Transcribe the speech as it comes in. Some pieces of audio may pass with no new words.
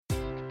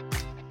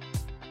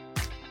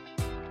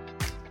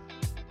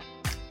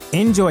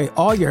Enjoy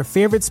all your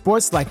favorite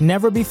sports like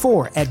never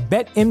before at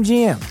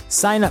BetMGM.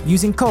 Sign up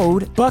using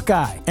code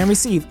Buckeye and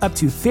receive up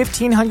to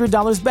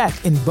 $1,500 back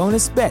in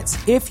bonus bets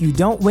if you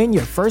don't win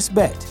your first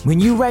bet. When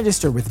you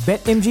register with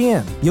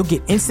BetMGM, you'll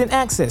get instant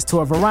access to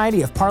a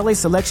variety of parlay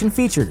selection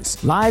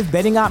features, live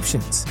betting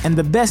options, and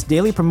the best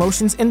daily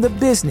promotions in the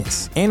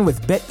business. And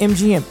with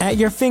BetMGM at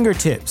your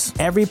fingertips,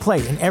 every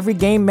play and every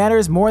game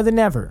matters more than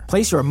ever.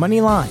 Place your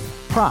money line,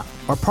 prop,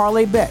 or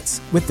parlay bets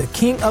with the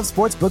king of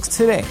sportsbooks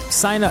today.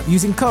 Sign up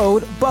using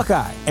code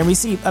Buckeye and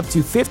receive up to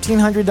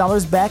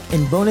 $1,500 back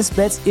in bonus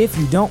bets if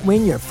you don't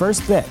win your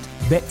first bet.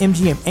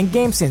 BetMGM and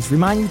GameSense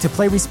remind you to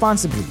play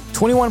responsibly.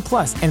 21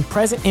 plus and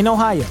present in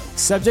Ohio,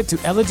 subject to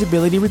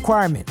eligibility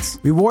requirements.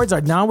 Rewards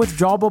are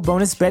non-withdrawable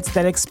bonus bets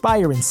that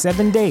expire in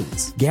 7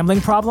 days. Gambling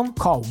problem?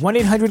 Call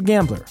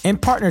 1-800-GAMBLER. In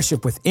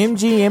partnership with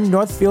MGM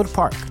Northfield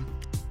Park.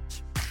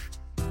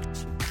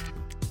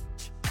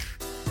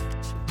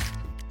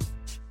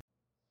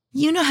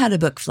 You know how to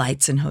book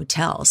flights and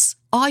hotels.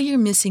 All you're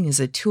missing is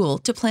a tool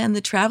to plan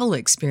the travel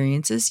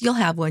experiences you'll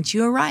have once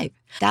you arrive.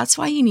 That's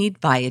why you need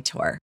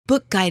Viator.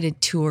 Book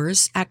guided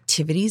tours,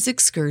 activities,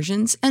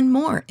 excursions, and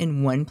more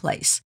in one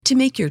place to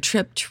make your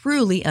trip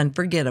truly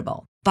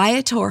unforgettable.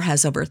 Viator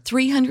has over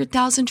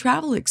 300,000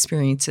 travel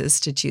experiences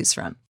to choose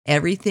from.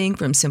 Everything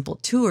from simple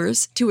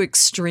tours to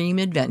extreme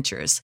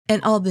adventures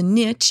and all the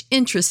niche,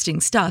 interesting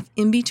stuff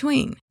in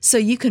between. So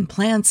you can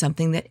plan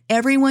something that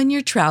everyone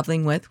you're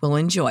traveling with will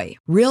enjoy.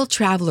 Real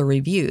traveler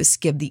reviews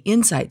give the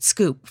inside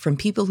scoop from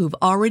people who've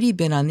already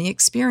been on the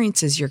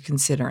experiences you're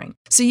considering.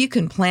 So you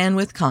can plan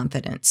with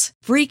confidence.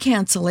 Free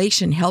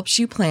cancellation helps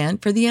you plan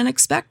for the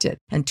unexpected.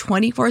 And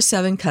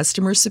 24/7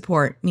 customer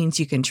support means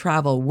you can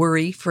travel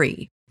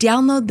worry-free.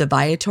 Download the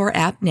Viator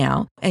app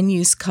now and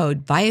use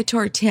code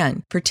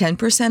Viator10 for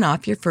 10%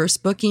 off your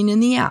first booking in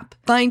the app.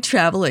 Find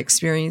travel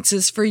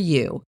experiences for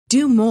you.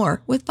 Do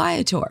more with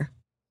Viator.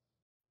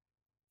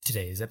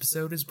 Today's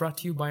episode is brought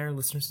to you by our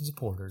listeners and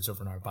supporters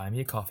over on our Buy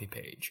Me a Coffee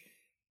page.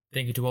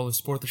 Thank you to all who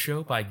support the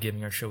show by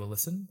giving our show a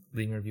listen,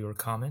 leaving a review or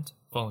comment,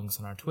 following us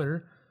on our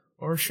Twitter,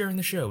 or sharing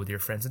the show with your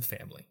friends and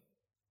family.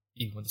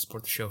 If you want to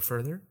support the show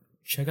further,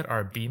 check out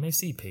our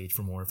BMAC page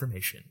for more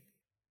information.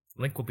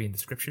 Link will be in the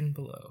description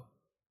below.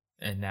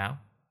 And now,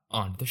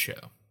 on to the show.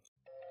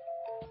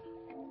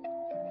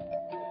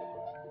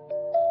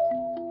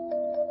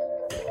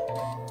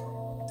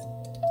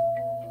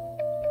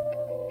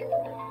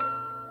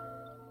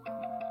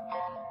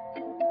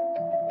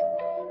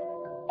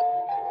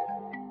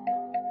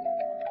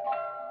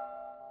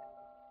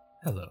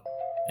 Hello,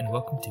 and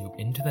welcome to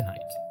Into the Night,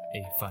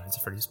 a Five Nights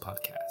at Freddy's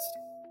podcast.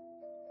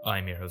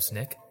 I'm your host,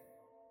 Nick,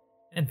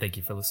 and thank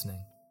you for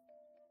listening.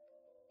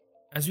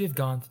 As we have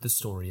gone through the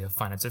story of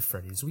Five Nights at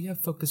Freddy's, we have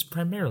focused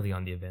primarily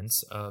on the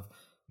events of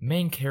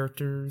main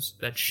characters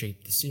that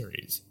shape the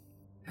series.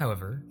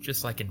 However,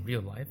 just like in real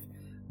life,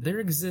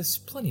 there exists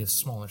plenty of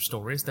smaller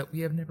stories that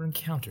we have never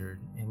encountered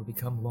and would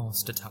become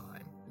lost to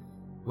time,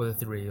 whether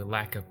through a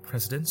lack of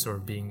precedence or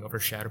being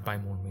overshadowed by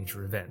more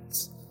major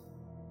events.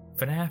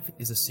 FNAF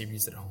is a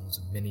series that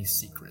holds many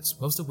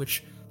secrets, most of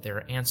which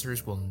their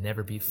answers will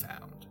never be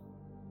found.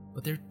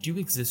 But there do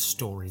exist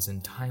stories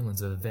and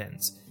timelines of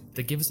events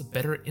that give us a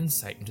better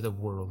insight into the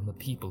world and the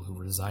people who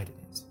reside in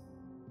it.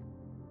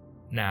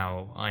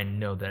 Now, I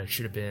know that I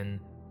should have been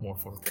more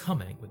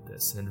forthcoming with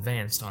this and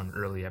advanced on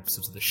early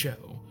episodes of the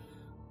show,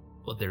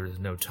 but there is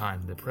no time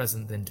in the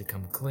present than to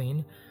come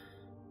clean.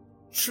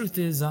 Truth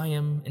is, I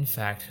am, in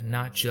fact,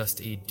 not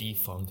just a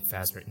defunct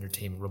Fazbear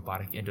Entertainment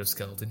robotic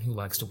endoskeleton who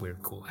likes to wear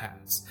cool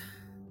hats.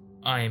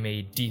 I am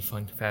a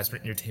defunct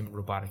Fazbear Entertainment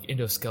robotic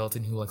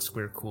endoskeleton who likes to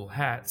wear cool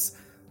hats,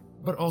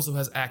 but also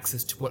has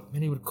access to what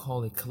many would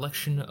call a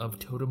collection of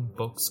totem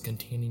books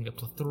containing a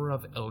plethora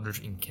of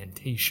eldritch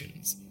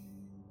incantations.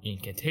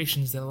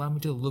 Incantations that allow me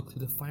to look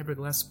through the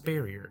fiberglass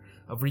barrier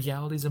of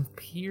realities and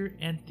peer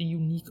at the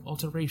unique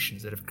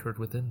alterations that have occurred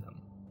within them.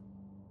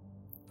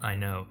 I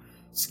know,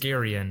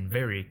 scary and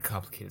very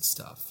complicated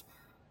stuff.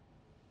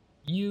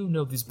 You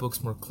know these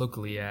books more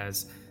colloquially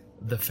as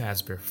the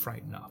Fazbear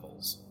Fright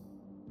novels.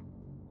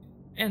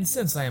 And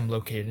since I am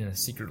located in a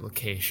secret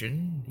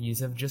location, these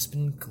have just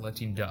been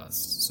collecting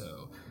dust,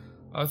 so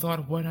I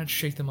thought why not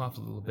shake them off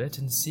a little bit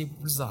and see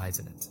what resides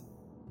in it.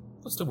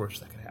 What's the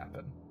worst that could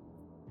happen?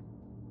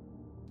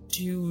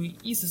 To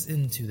ease us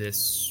into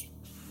this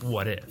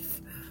what if,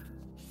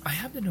 I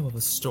happen to know of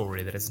a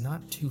story that is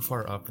not too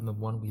far up from the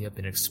one we have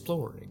been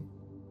exploring.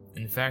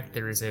 In fact,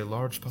 there is a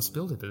large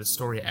possibility that the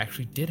story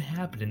actually did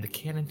happen in the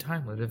canon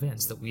timeline of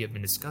events that we have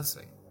been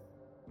discussing.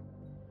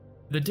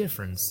 The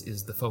difference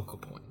is the focal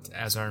point,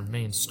 as our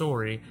main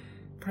story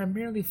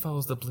primarily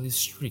follows the bloody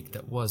streak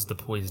that was the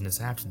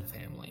poisonous Afton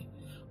family,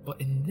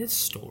 but in this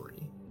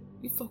story,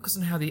 we focus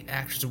on how the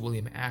actions of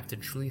William Afton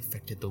truly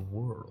affected the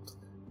world.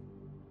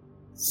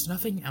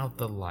 Snuffing out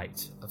the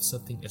light of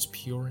something as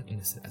pure and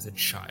innocent as a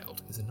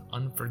child is an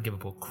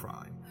unforgivable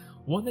crime,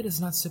 one that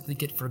does not simply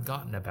get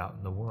forgotten about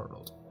in the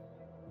world.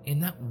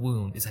 And that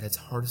wound is at its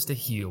hardest to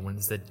heal when it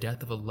is the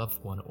death of a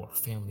loved one or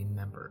family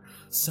member,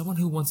 someone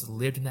who once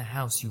lived in the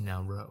house you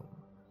now roam.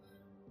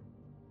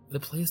 the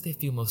place they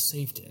feel most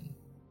safe in,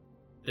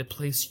 the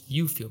place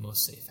you feel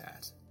most safe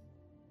at.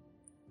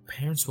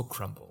 Parents will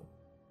crumble,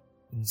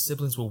 and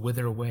siblings will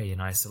wither away in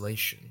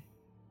isolation.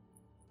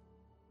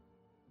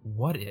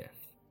 What if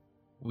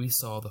we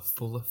saw the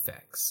full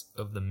effects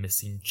of the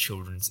missing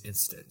children's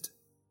incident?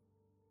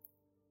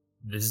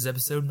 This is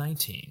episode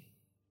 19,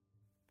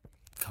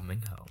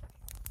 Coming Home.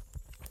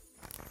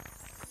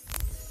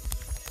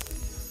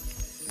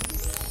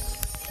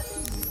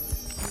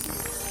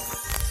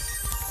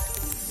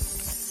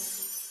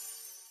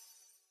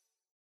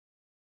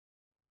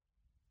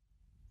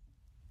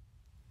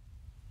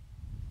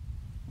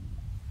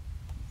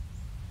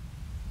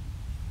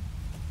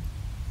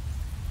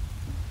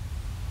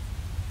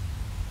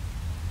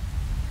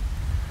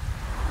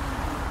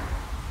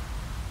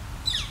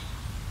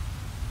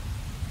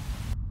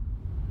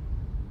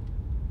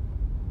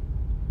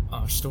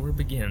 Our story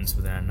begins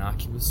with an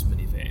innocuous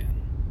minivan,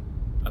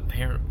 a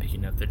parent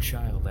picking up their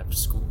child after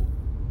school.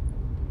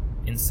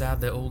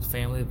 Inside the old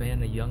family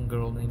van, a young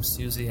girl named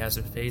Susie has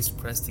her face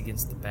pressed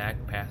against the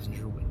back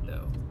passenger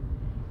window.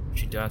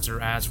 She dots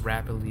her eyes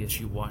rapidly as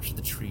she watches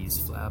the trees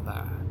fly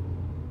by.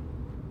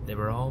 They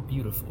were all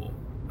beautiful,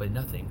 but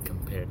nothing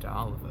compared to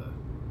Oliver.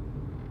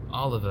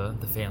 Oliver,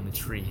 the family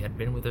tree, had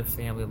been with her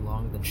family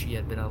longer than she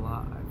had been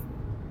alive.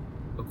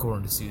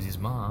 According to Susie's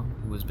mom,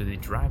 who was busy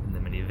driving the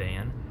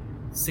minivan,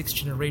 6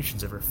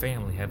 generations of her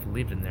family have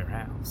lived in their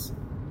house.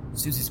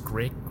 Susie's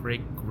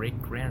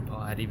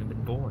great-great-great-grandpa had even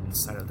been born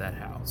inside of that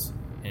house,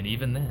 and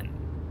even then,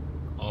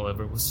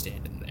 Oliver was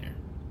standing there.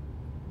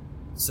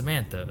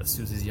 Samantha,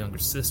 Susie's younger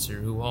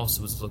sister, who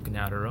also was looking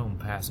out her own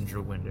passenger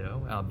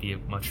window,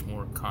 albeit much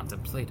more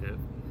contemplative,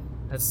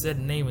 had said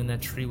naming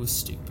that tree was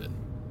stupid.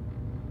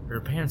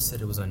 Her parents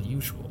said it was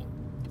unusual,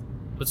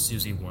 but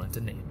Susie wanted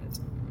to name it,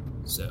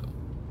 so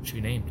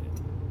she named it.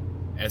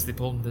 As they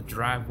pulled into the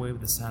driveway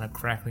with the sound of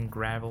crackling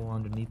gravel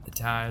underneath the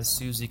tires,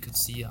 Susie could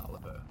see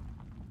Oliver.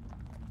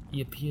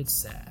 He appeared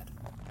sad.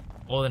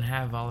 More than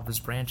half of Oliver's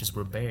branches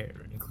were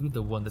bare, including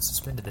the one that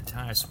suspended the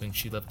tire swing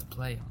she loved to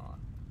play on.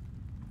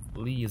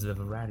 Leaves of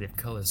a variety of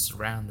colors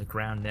surround the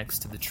ground next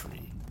to the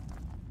tree.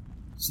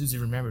 Susie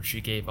remembered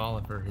she gave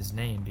Oliver his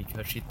name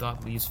because she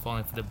thought leaves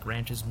falling from the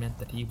branches meant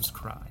that he was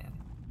crying.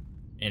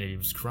 And if he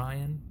was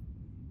crying,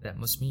 that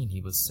must mean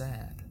he was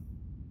sad.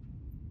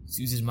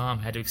 Susie's mom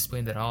had to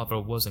explain that Oliver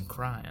wasn't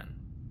crying.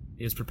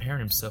 He was preparing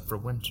himself for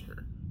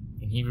winter,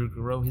 and he would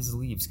grow his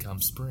leaves come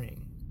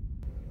spring.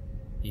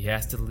 He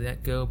has to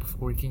let go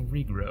before he can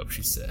regrow,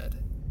 she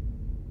said.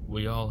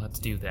 We all have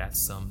to do that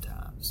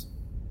sometimes.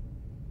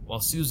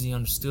 While Susie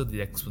understood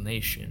the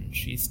explanation,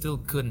 she still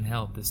couldn't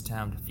help this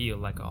time to feel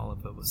like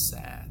Oliver was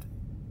sad.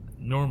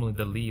 Normally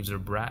the leaves are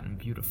bright and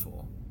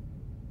beautiful.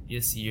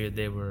 This year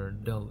they were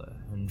duller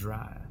and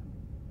drier.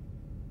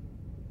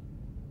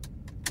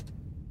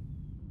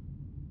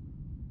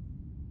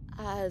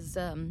 As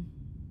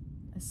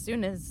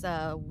soon as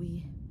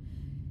we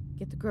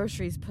get the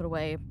groceries put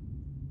away,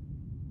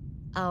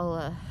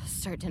 I'll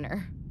start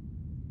dinner.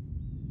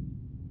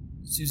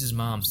 Susie's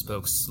mom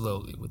spoke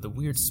slowly, with a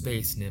weird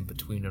space in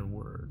between her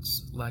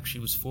words, like she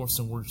was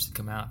forcing words to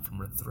come out from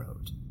her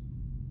throat.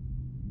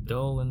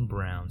 Dull and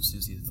brown,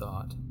 Susie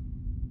thought.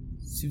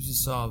 Susie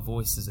saw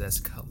voices as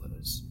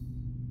colors.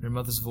 Her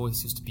mother's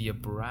voice used to be a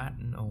bright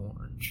and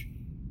orange,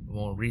 but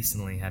more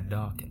recently had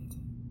darkened.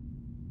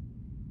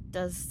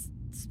 Does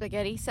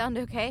spaghetti sound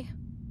okay?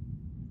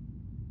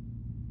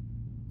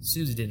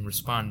 Susie didn't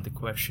respond to the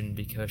question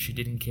because she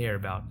didn't care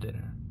about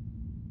dinner.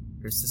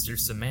 Her sister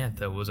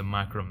Samantha was a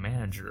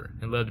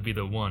micromanager and loved to be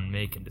the one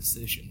making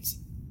decisions.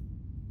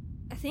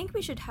 I think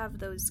we should have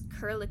those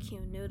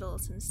curlicue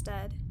noodles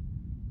instead.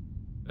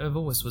 Her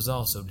voice was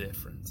also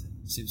different,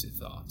 Susie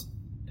thought.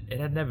 It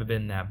had never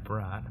been that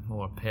bright,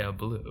 more pale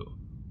blue,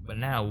 but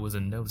now it was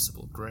a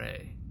noticeable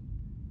gray.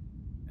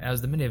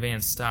 As the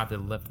minivan stopped at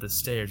the left of the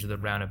stairs of the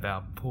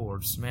roundabout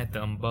porch,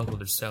 Samantha unbuckled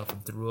herself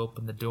and threw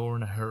open the door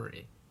in a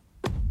hurry.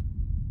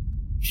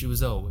 She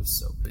was always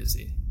so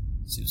busy,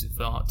 Susie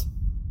thought.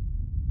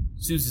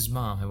 Susie's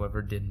mom,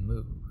 however, didn't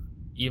move.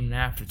 Even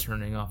after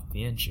turning off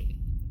the engine,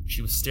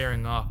 she was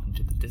staring off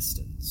into the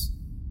distance.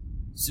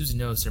 Susie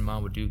noticed her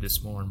mom would do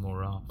this more and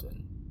more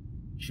often.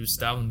 She would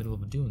stop in the middle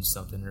of doing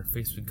something and her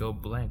face would go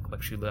blank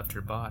like she left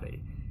her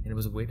body, and it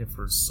was waiting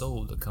for her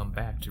soul to come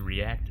back to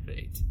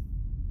reactivate.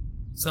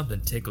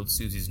 Something tickled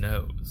Susie's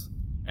nose.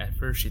 At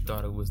first she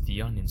thought it was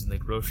the onions in the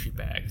grocery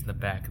bags in the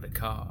back of the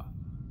car,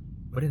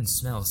 but it didn't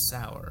smell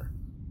sour.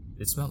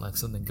 It smelled like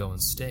something going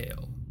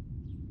stale.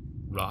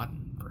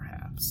 Rotten,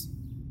 perhaps.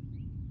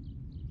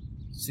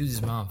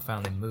 Susie's mom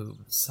finally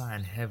moved,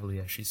 sighing heavily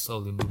as she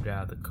slowly moved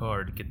out of the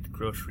car to get the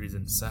groceries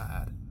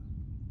inside.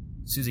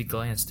 Susie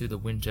glanced through the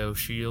window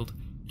shield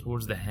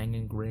towards the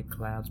hanging gray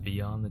clouds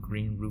beyond the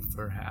green roof of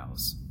her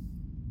house.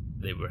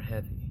 They were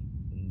heavy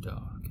and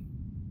dark.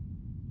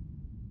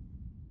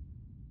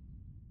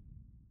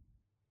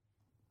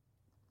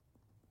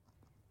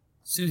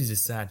 Susie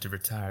decided to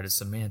retire to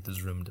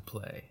Samantha's room to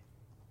play.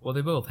 While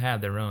they both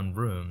had their own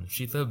rooms,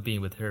 she loved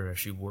being with her as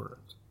she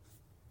worked.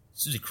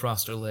 Susie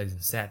crossed her legs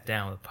and sat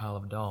down with a pile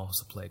of dolls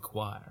to play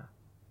choir.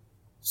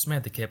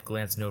 Samantha kept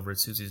glancing over at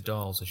Susie's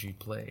dolls as she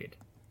played.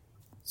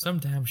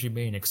 Sometimes she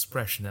made an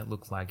expression that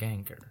looked like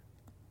anger.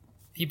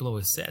 People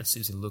always said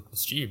Susie looked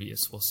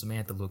mischievous, while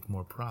Samantha looked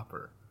more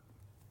proper.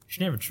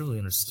 She never truly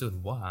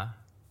understood why.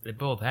 They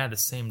both had the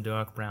same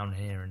dark brown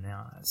hair and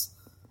eyes.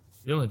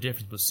 The only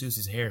difference was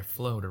Susie's hair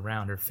flowed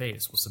around her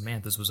face, while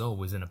Samantha's was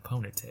always in a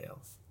ponytail.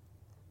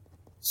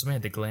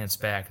 Samantha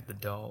glanced back at the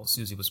doll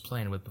Susie was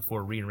playing with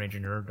before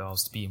rearranging her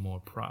dolls to be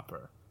more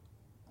proper.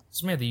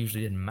 Samantha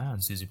usually didn't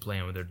mind Susie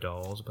playing with her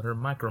dolls, but her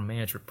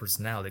micromanagement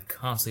personality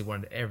constantly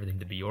wanted everything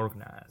to be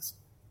organized.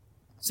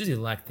 Susie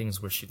liked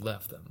things where she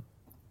left them.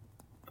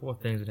 Poor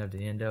things would have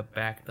to end up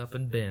backed up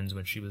in bins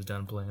when she was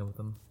done playing with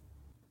them.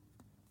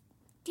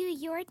 Do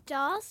your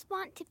dolls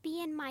want to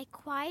be in my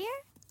choir?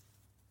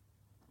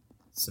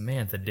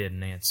 Samantha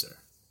didn't answer.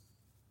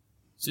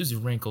 Susie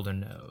wrinkled her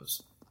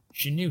nose.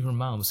 She knew her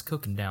mom was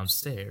cooking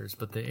downstairs,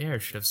 but the air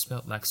should have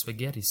smelt like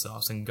spaghetti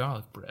sauce and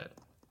garlic bread.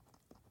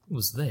 It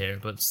was there,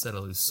 but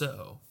subtly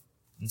so.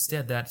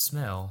 Instead, that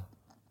smell,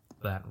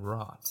 that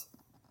rot,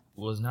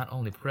 was not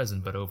only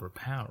present but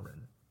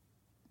overpowering.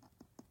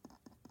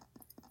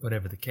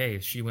 Whatever the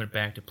case, she went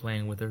back to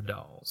playing with her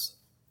dolls.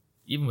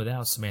 Even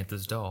without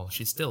Samantha's doll,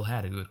 she still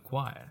had a good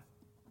choir.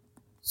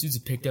 Susie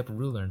picked up a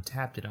ruler and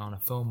tapped it on a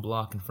foam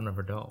block in front of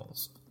her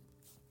dolls.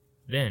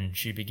 Then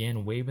she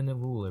began waving the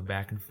ruler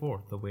back and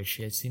forth the way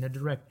she had seen a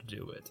director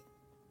do it.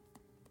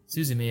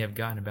 Susie may have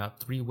gotten about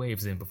 3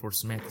 waves in before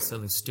Samantha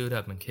suddenly stood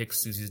up and kicked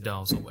Susie's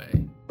dolls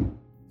away.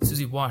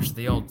 Susie watched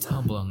they all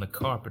tumble on the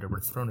carpet or were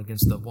thrown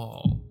against the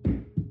wall.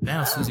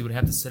 Now Susie would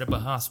have to set up a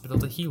hospital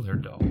to heal her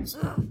dolls.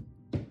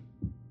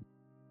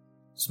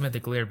 Samantha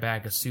glared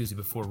back at Susie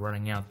before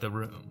running out the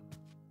room.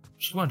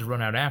 She wanted to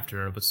run out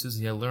after her, but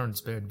Susie had learned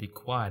it's better to be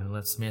quiet and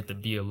let Samantha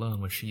be alone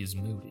when she is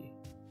moody.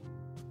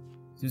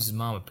 Susie's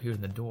mom appeared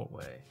in the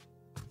doorway.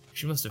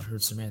 She must have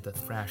heard Samantha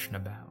thrashing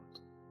about.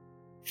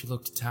 She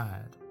looked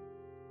tired.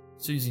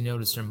 Susie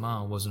noticed her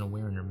mom wasn't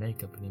wearing her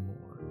makeup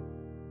anymore.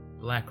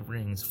 Black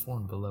rings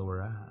formed below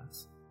her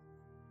eyes.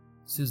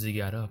 Susie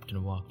got up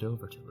and walked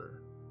over to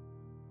her.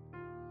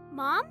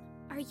 Mom,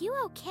 are you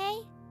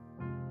okay?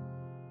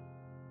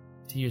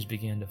 Tears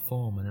began to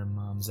form in her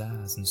mom's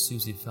eyes, and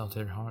Susie felt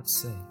her heart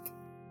sink.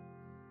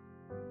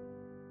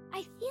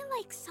 I feel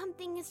like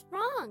something is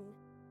wrong.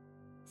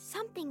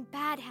 Something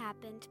bad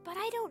happened, but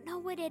I don't know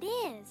what it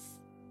is.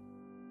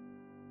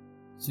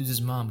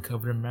 Susie's mom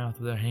covered her mouth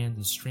with her hands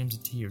and streams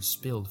of tears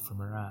spilled from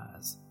her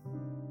eyes.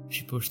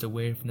 She pushed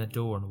away from the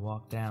door and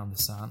walked down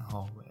the silent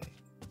hallway.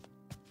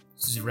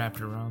 Susie wrapped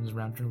her arms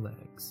around her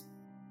legs.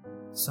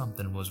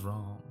 Something was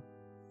wrong.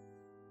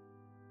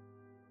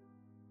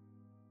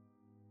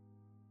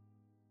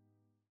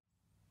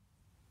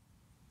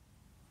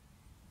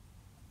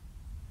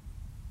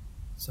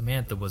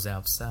 Samantha was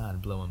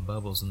outside blowing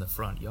bubbles in the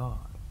front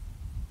yard.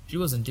 She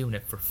wasn't doing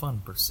it for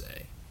fun per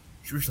se.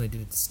 She originally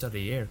did it to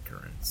study air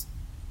currents.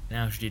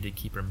 Now she did it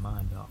to keep her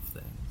mind off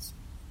things.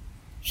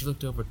 She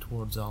looked over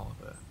towards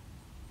Oliver.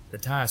 The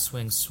tire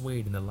swing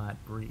swayed in the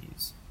light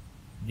breeze.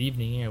 The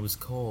evening air was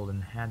cold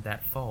and had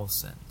that fall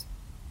scent,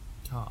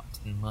 taut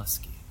and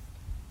musky.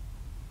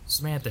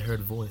 Samantha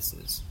heard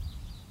voices.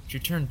 She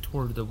turned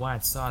toward the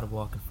wide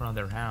sidewalk in front of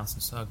their house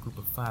and saw a group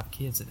of 5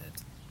 kids in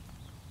it.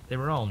 They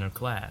were all in her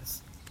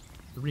class.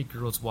 3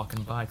 girls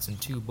walking bikes and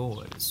 2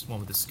 boys, one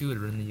with a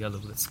scooter and the other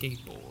with a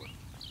skateboard.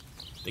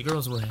 The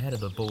girls were ahead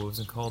of the boys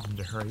and called them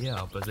to hurry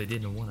up as they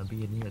didn't want to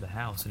be near the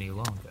house any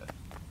longer.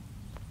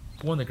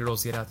 One of the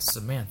girls got out to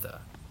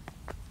Samantha.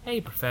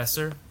 "Hey,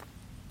 Professor."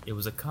 It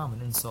was a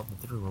common insult and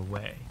threw her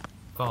away,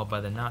 followed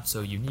by the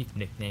not-so-unique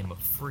nickname of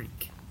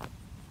Freak.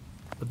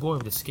 The boy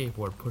with the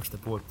skateboard pushed the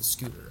boy with the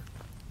scooter.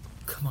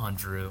 "Come on,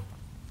 Drew.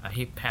 I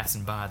hate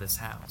passing by this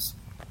house."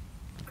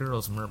 The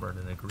girls murmured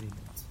in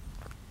agreement.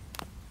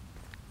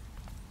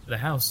 The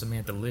house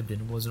Samantha lived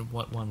in wasn't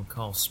what one would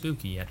call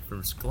spooky at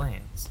first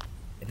glance.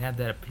 It had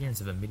that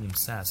appearance of a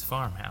medium-sized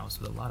farmhouse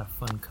with a lot of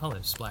fun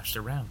colors splashed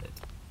around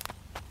it.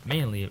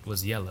 Mainly it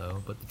was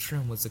yellow, but the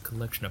trim was a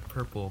collection of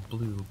purple,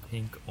 blue,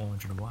 pink,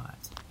 orange, and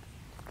white.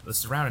 The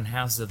surrounding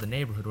houses of the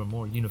neighborhood were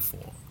more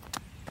uniform.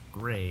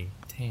 Gray,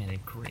 tan,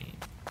 and cream.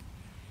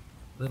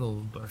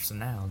 Little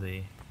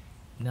personality,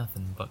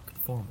 nothing but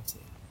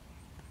conformity.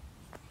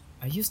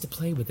 "I used to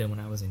play with them when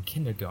I was in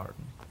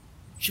kindergarten.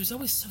 She was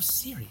always so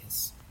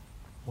serious,"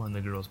 one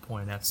of the girls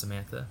pointed out to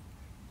Samantha.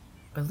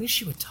 "But at least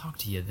she would talk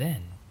to you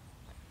then.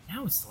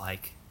 Now it's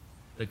like..."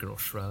 The girl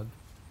shrugged.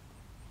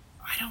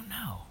 "I don't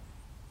know."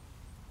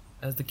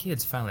 As the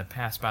kids finally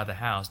passed by the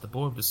house, the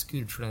boy with the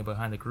scooter trailing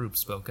behind the group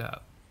spoke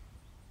up.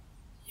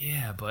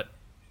 "Yeah, but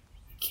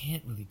you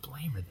can't really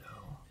blame her,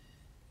 though."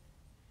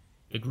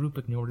 The group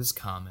ignored his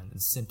comment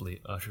and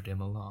simply ushered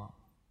him along.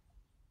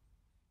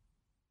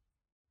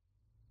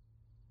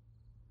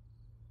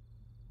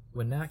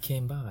 When night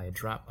came by, it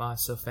dropped by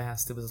so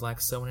fast it was like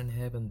someone in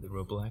heaven threw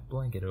a black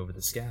blanket over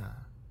the sky.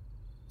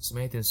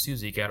 Samantha and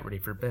Susie got ready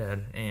for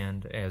bed,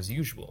 and, as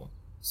usual,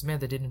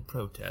 Samantha didn't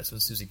protest when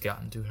Susie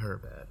got into her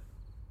bed.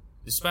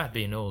 Despite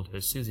being older,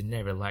 Susie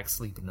never liked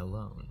sleeping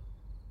alone.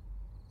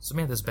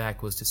 Samantha's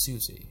back was to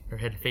Susie, her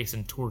head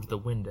facing towards the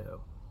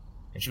window,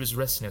 and she was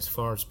resting as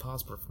far as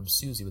possible from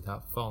Susie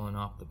without falling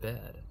off the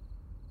bed.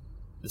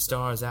 The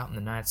stars out in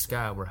the night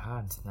sky were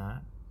hiding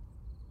tonight.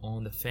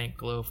 Only the faint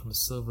glow from the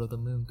silver of the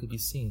moon could be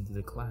seen through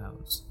the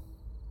clouds.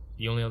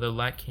 The only other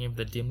light came from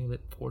the dimly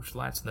lit porch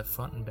lights in the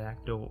front and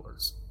back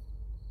doors.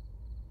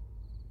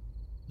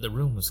 The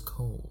room was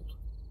cold,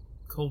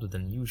 colder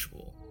than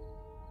usual.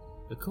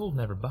 The cold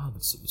never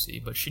bothered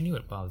Susie, but she knew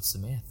it bothered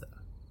Samantha.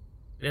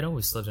 They had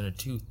always slept under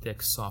 2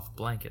 thick, soft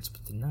blankets,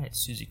 but tonight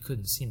Susie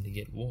couldn't seem to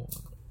get warm.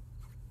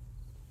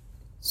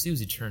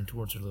 Susie turned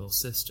towards her little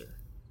sister.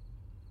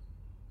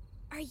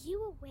 Are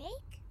you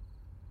awake?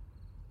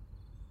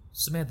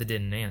 Samantha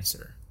didn't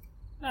answer.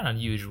 Not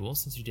unusual,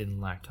 since she didn't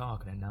like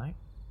talking at night.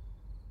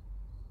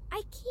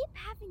 I keep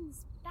having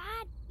this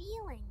bad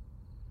feeling,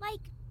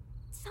 like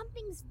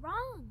something's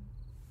wrong.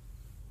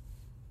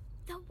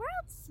 The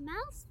world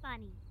smells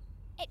funny.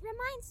 It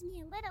reminds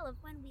me a little of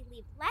when we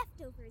leave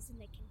leftovers in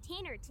the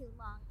container too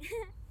long.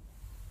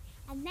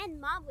 And then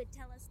Mom would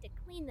tell us to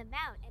clean them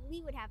out, and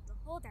we would have to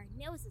hold our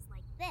noses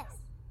like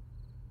this.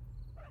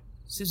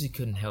 Susie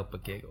couldn't help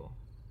but giggle,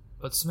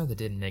 but Samantha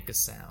didn't make a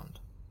sound.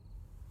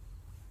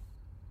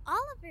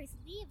 Oliver's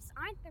leaves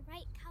aren't the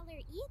right color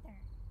either.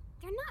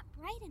 They're not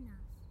bright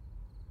enough.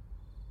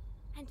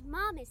 And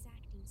Mom is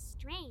acting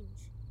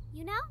strange,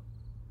 you know?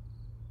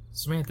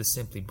 Samantha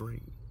simply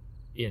breathed,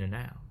 in and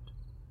out.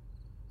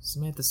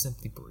 Samantha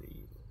simply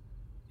breathed,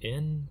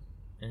 in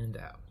and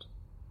out.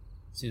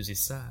 Susie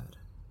sighed.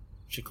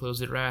 She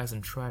closed her eyes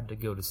and tried to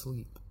go to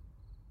sleep.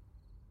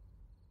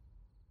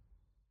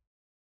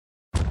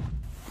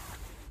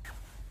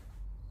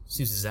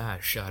 Susie's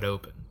eyes shot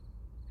open.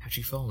 Had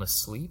she fallen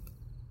asleep?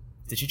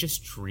 Did she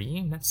just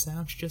dream that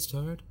sound she just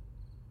heard?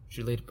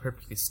 She laid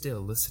perfectly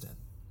still, listening.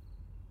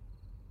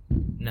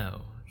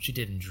 No, she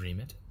didn't dream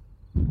it.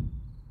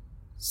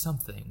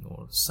 Something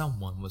or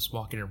someone was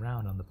walking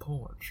around on the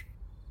porch.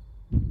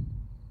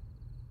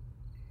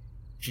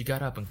 She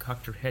got up and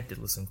cocked her head to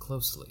listen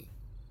closely.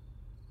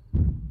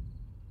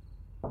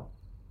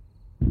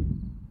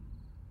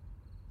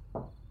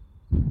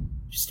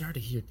 She started to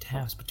hear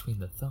taps between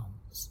the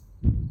thumbs.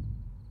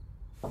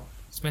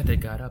 Samantha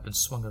got up and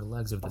swung her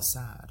legs over the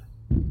side.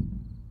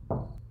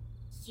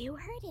 You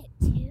heard it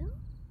too?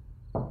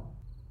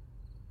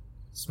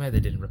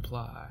 Samantha didn't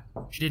reply.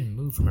 She didn't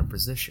move from her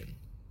position.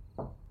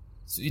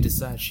 Susie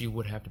decided she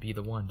would have to be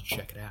the one to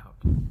check it out.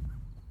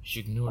 She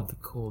ignored the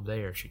cold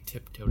air. She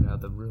tiptoed out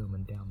of the room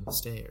and down the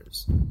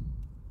stairs.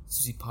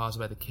 Susie paused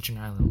by the kitchen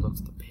island and looked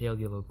at the pale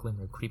yellow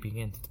glimmer creeping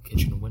in through the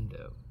kitchen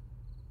window.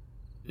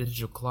 The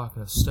digital clock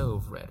on the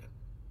stove read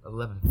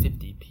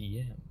 11:50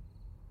 p.m.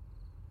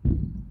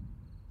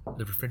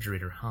 The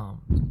refrigerator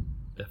hummed,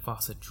 the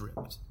faucet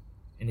dripped,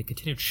 and a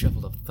continued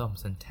shuffle of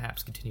thumbs and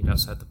taps continued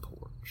outside the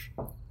porch.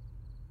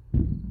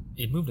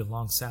 It moved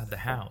alongside the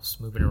house,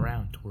 moving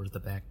around towards the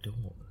back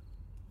door.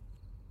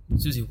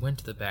 Susie went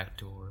to the back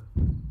door,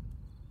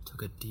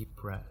 took a deep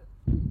breath,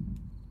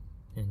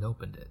 and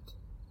opened it.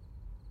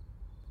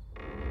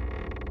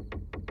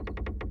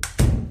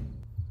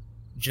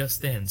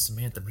 Just then,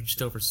 Samantha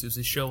reached over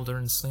Susie's shoulder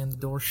and slammed the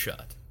door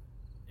shut,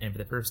 and for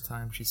the first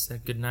time she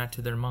said goodnight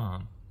to their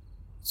mom.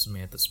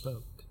 Samantha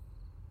spoke.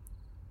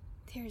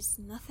 There's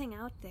nothing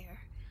out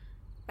there.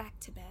 Back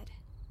to bed.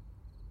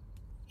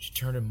 She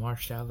turned and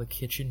marched out of the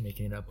kitchen,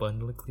 making it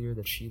abundantly clear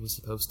that she was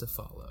supposed to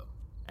follow.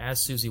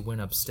 As Susie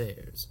went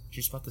upstairs,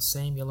 she spotted the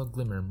same yellow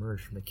glimmer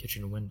emerge from the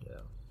kitchen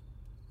window.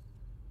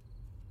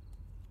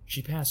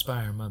 She passed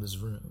by her mother's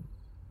room.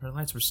 Her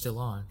lights were still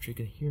on. She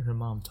could hear her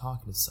mom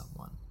talking to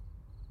someone.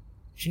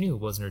 She knew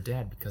it wasn't her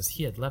dad because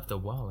he had left a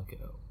while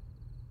ago.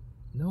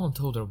 No one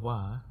told her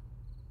why.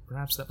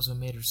 Perhaps that was what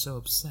made her so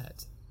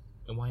upset,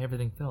 and why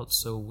everything felt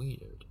so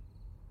weird.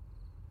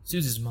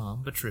 Susie's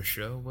mom,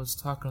 Patricia, was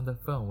talking on the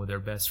phone with her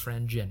best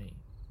friend Jenny.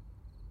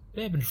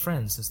 They had been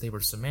friends since they were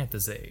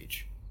Samantha's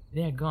age.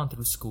 They had gone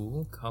through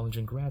school, college,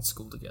 and grad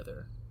school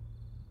together.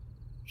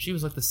 She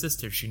was like the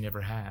sister she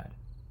never had,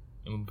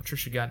 and when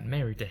Patricia got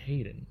married to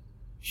Hayden,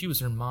 she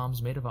was her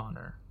mom's maid of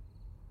honor.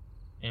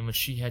 And when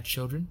she had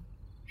children,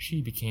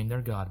 she became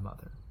their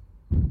godmother.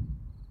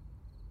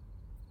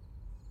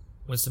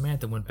 When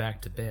Samantha went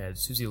back to bed,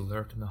 Susie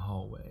lurked in the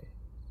hallway.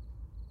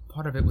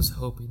 Part of it was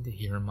hoping to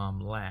hear her mom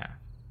laugh.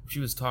 If she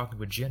was talking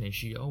with Jenny,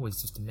 she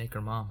always used to make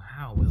her mom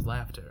howl with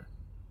laughter.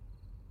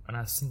 But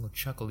not a single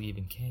chuckle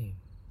even came.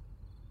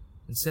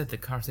 Instead, the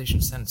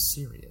conversation sounded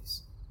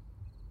serious.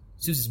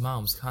 Susie's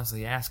mom was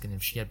constantly asking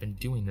if she had been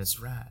doing this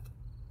right.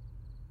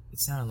 It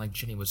sounded like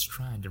Jenny was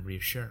trying to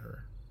reassure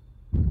her.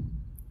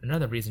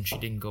 Another reason she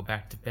didn't go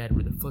back to bed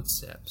were the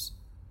footsteps.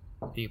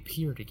 They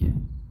appeared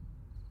again.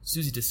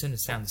 Susie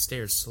descended down the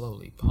stairs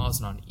slowly,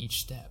 pausing on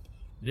each step.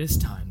 This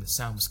time, the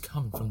sound was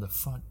coming from the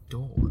front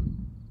door.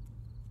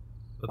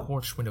 The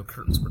porch window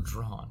curtains were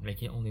drawn,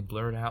 making only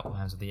blurred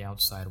outlines of the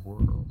outside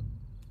world.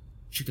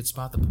 She could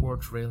spot the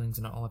porch railings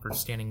and Oliver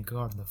standing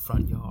guard in the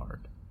front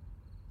yard.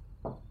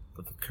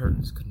 but the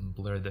curtains couldn't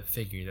blur the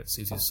figure that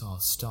Susie saw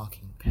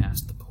stalking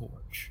past the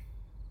porch.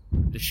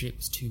 The shape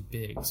was too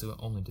big, so it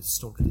only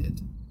distorted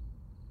it.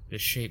 The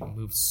shape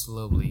moved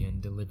slowly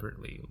and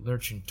deliberately,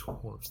 lurching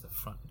towards the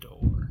front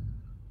door.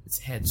 Its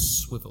head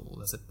swiveled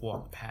as it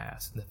walked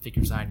past, and the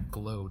figure's eye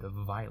glowed a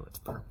violet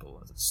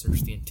purple as it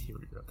searched the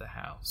interior of the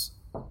house.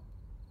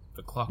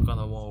 The clock on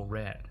the wall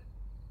read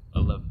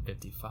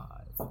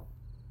 11:55.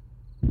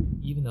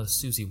 Even though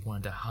Susie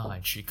wanted to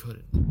hide, she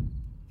couldn't.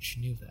 She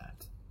knew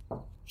that.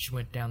 She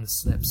went down the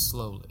steps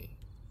slowly.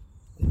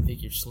 The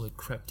figure slowly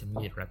crept to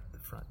meet her at the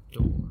front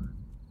door.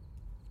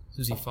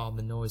 Susie followed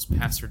the noise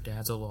past her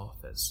dad's old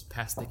office,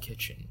 past the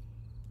kitchen,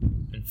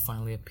 and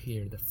finally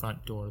appeared at the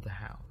front door of the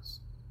house.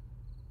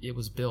 It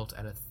was built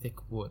out of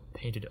thick wood,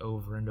 painted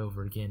over and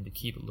over again to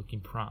keep it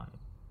looking prime.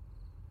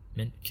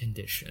 Mint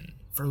condition,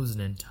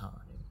 frozen in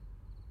time.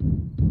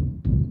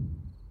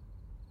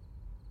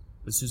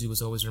 But Susie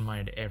was always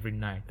reminded every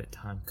night that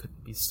time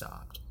couldn't be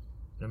stopped,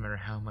 no matter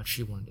how much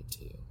she wanted it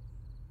to.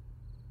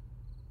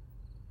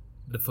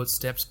 The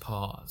footsteps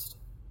paused.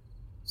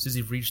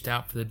 Susie reached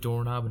out for the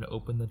doorknob and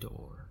opened the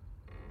door.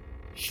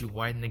 She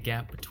widened the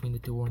gap between the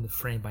door and the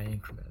frame by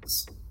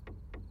increments,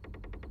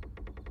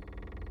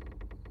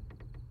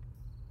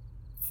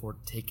 before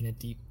taking a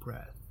deep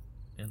breath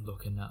and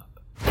looking up.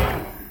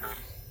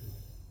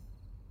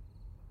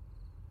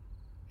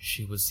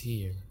 She was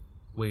here,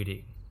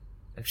 waiting,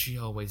 like she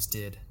always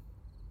did,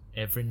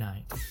 every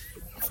night,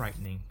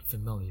 frightening,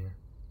 familiar,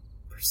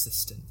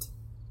 persistent.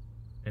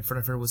 In front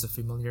of her was a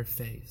familiar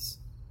face,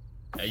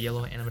 a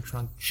yellow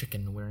animatronic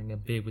chicken wearing a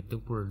bib with the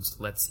words,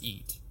 "Let's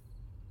eat."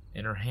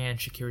 In her hand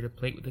she carried a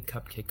plate with a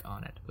cupcake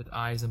on it, with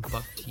eyes and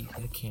buck teeth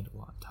and a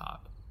candle on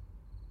top.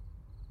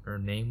 Her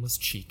name was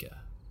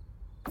Chica.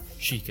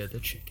 Chica the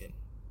chicken.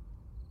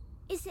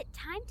 Is it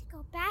time to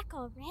go back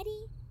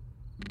already?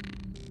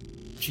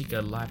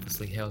 Chica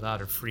lifelessly held out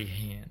her free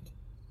hand.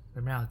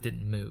 Her mouth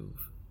didn't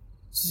move.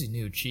 Susie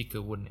knew Chica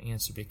wouldn't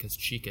answer because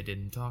Chica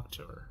didn't talk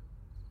to her.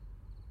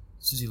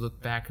 Susie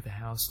looked back at the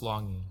house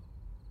longing,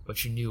 but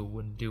she knew it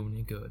wouldn't do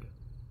any good.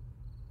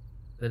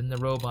 Letting the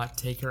robot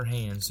take her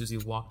hand, Susie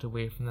walked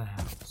away from the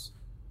house.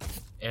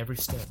 Every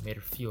step made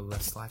her feel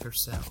less like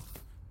herself.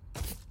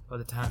 By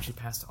the time she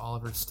passed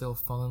Oliver's still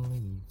fallen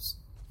leaves,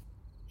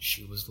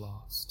 she was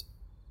lost.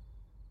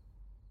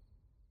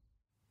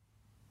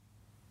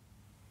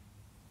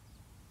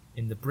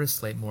 In the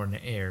brisk late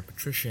morning air,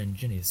 Patricia and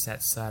Jenny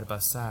sat side by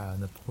side on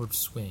the porch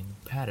swing,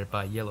 padded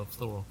by yellow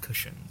floral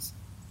cushions.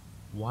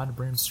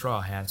 Wide-brimmed straw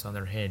hats on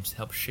their heads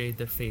helped shade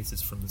their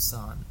faces from the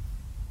sun,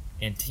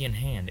 and tea in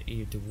hand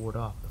aided to ward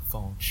off the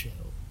fall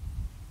chill.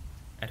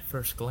 At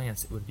first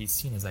glance, it would be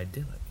seen as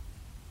idyllic.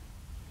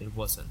 It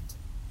wasn't,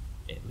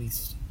 at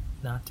least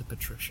not to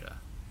Patricia.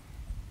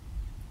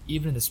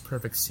 Even in this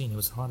perfect scene, it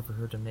was hard for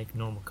her to make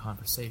normal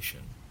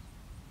conversation.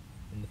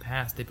 In the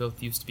past, they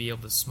both used to be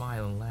able to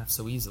smile and laugh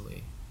so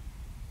easily.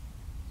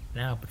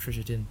 Now,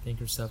 Patricia didn't think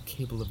herself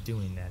capable of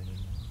doing that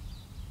anymore.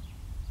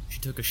 She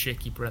took a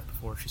shaky breath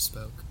before she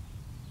spoke.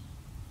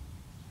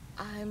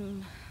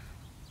 I'm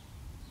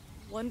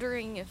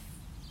wondering if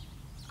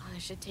I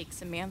should take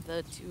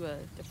Samantha to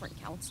a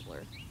different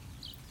counselor.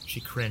 She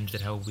cringed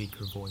at how weak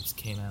her voice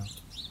came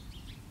out.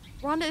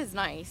 Rhonda is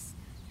nice,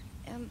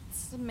 and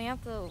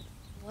Samantha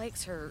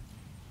likes her,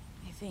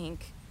 I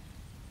think.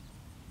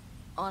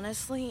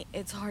 Honestly,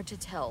 it's hard to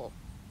tell.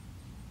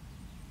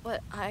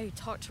 But I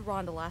talked to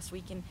Rhonda last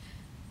week, and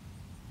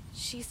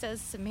she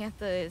says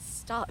Samantha is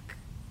stuck.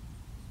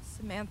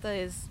 Samantha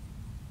is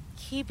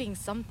keeping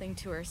something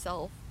to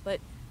herself, but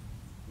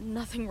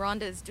nothing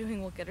Rhonda is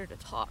doing will get her to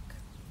talk.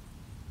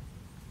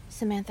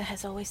 Samantha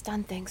has always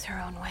done things her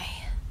own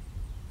way.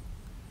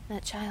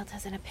 That child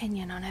has an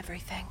opinion on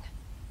everything.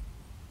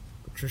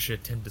 Patricia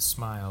attempted to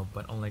smile,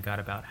 but only got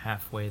about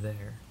halfway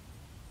there.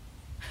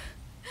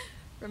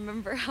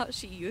 Remember how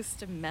she used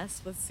to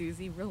mess with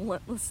Susie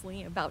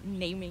relentlessly about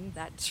naming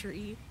that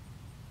tree?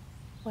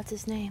 What's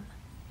his name?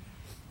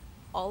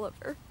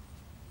 Oliver.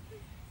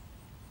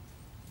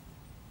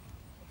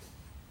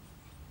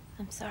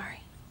 I'm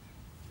sorry.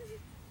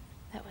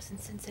 That was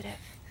insensitive.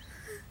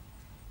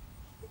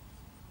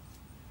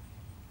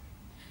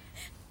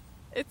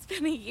 It's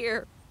been a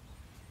year,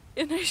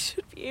 and I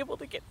should be able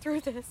to get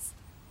through this.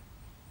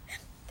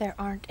 There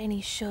aren't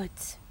any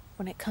shoulds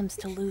when it comes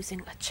to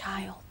losing a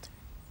child.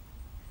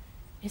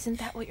 Isn't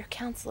that what your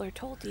counselor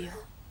told you?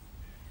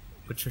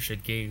 Patricia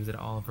gazed at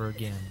Oliver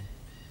again.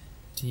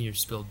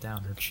 Tears spilled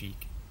down her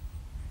cheek.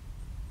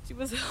 She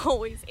was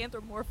always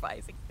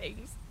anthropomorphizing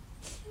things.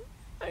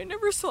 I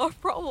never saw a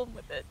problem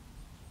with it.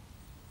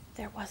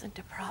 There wasn't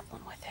a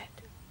problem with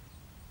it.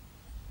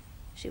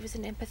 She was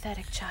an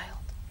empathetic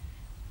child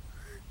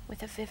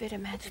with a vivid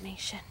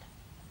imagination.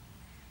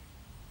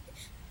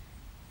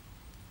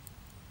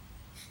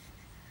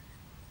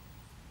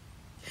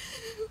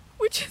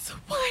 Which is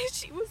why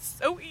she was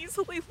so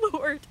easily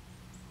lured.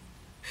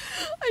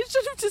 I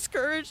should have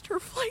discouraged her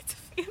flight to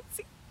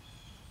fancy.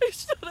 I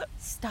should have.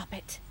 Stop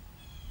it.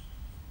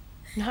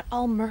 Not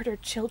all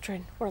murdered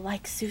children were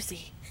like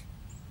Susie.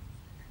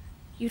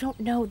 You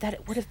don't know that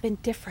it would have been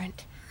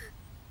different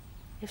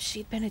if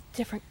she'd been a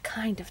different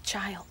kind of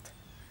child.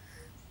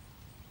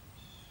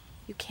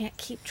 You can't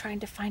keep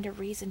trying to find a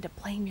reason to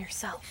blame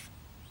yourself.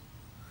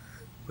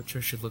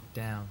 Patricia looked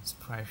down,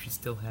 surprised she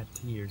still had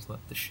tears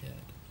left to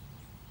shed.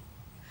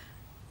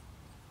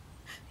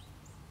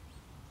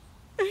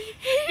 I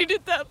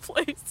hated that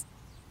place.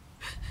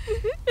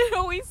 It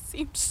always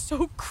seemed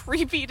so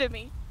creepy to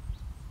me.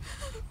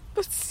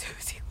 But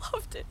Susie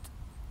loved it.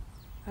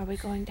 Are we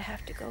going to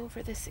have to go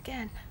over this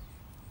again?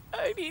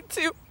 I need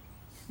to.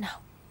 No.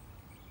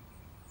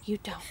 You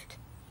don't.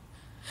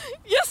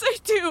 Yes, I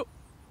do.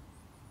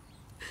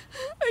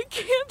 I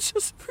can't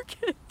just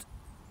forget.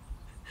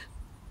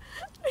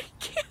 I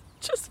can't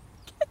just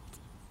forget.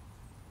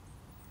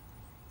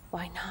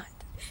 Why not?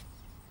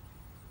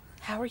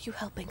 How are you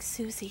helping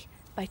Susie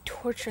by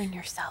torturing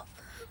yourself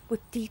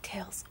with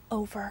details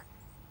over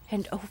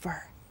and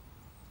over?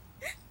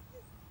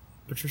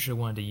 Patricia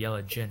wanted to yell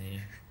at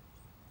Jenny,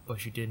 but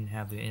she didn't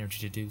have the energy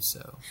to do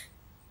so.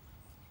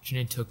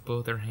 Jenny took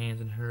both her hands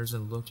in hers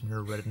and looked in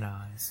her reddened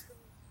eyes.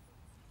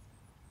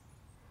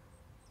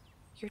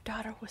 Your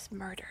daughter was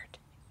murdered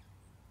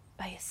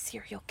by a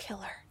serial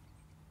killer.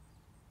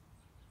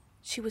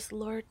 She was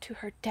lured to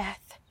her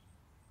death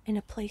in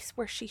a place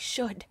where she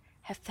should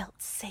have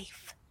felt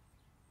safe.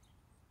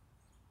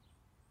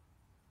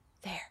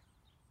 There.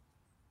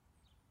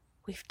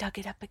 We've dug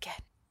it up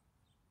again.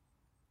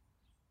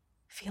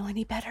 Feel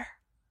any better?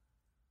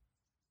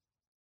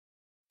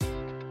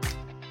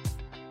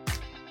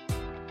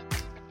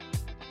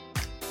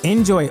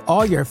 Enjoy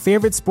all your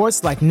favorite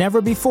sports like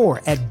never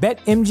before at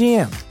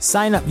BetMGM.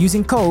 Sign up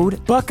using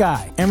code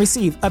Buckeye and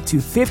receive up to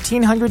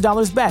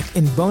 $1,500 back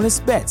in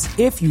bonus bets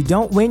if you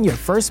don't win your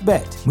first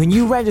bet. When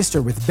you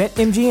register with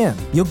BetMGM,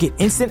 you'll get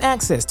instant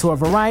access to a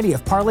variety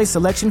of parlay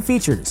selection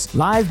features,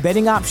 live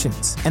betting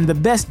options, and the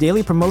best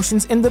daily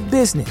promotions in the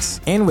business.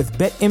 And with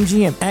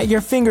BetMGM at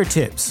your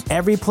fingertips,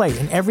 every play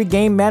and every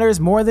game matters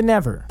more than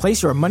ever.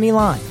 Place your money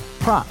line,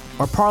 prop,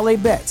 or parlay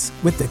bets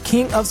with the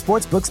king of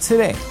sportsbooks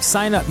today.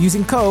 Sign up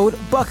using code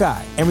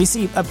Buckeye and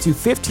receive up to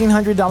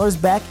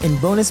 $1,500 back in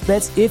bonus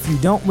bets if you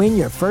don't win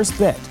your first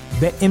bet.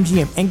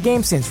 BetMGM and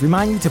GameSense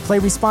remind you to play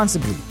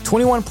responsibly.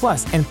 21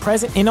 plus and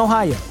present in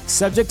Ohio,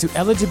 subject to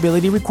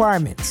eligibility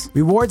requirements.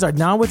 Rewards are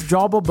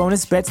non-withdrawable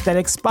bonus bets that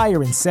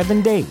expire in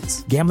 7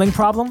 days. Gambling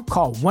problem?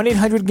 Call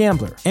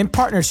 1-800-GAMBLER. In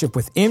partnership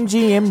with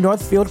MGM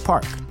Northfield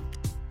Park.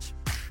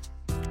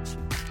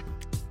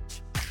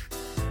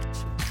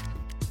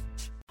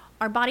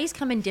 Our bodies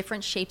come in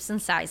different shapes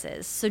and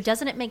sizes, so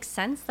doesn't it make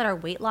sense that our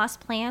weight loss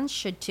plans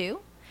should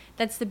too?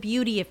 That's the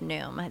beauty of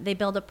Noom. They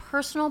build a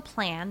personal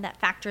plan that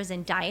factors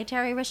in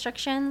dietary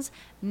restrictions,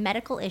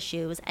 medical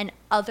issues, and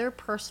other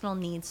personal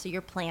needs so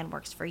your plan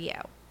works for you.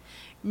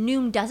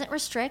 Noom doesn't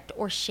restrict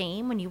or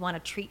shame when you want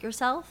to treat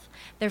yourself.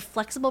 Their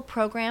flexible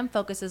program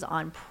focuses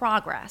on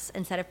progress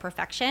instead of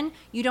perfection.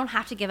 You don't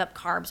have to give up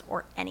carbs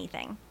or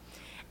anything.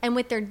 And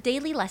with their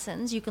daily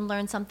lessons, you can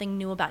learn something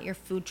new about your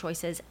food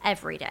choices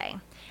every day.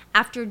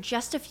 After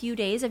just a few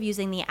days of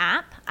using the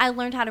app, I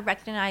learned how to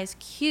recognize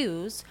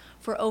cues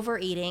for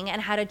overeating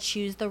and how to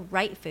choose the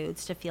right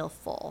foods to feel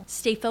full.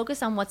 Stay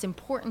focused on what's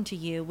important to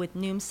you with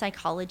Noom's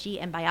psychology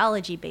and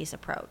biology-based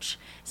approach.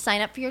 Sign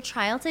up for your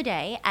trial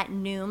today at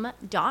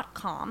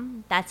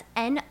Noom.com. That's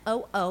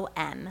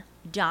Noom.com.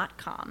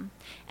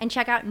 And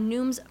check out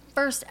Noom's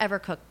first ever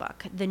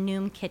cookbook, The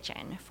Noom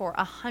Kitchen, for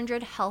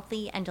 100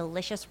 healthy and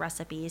delicious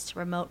recipes to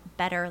promote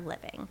better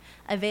living.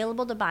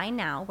 Available to buy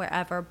now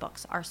wherever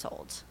books are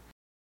sold.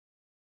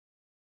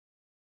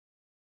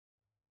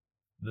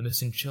 The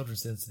missing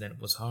children's incident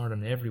was hard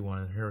on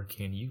everyone in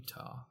Hurricane,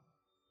 Utah.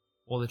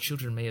 While the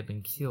children may have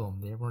been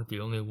killed, they weren't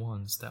the only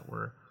ones that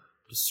were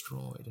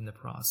destroyed in the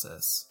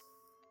process.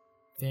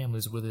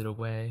 Families withered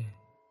away,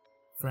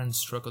 friends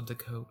struggled to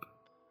cope,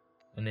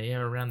 and the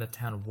air around the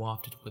town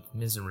wafted with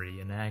misery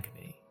and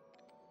agony.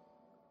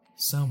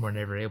 Some were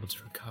never able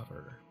to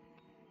recover.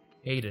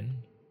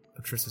 Hayden,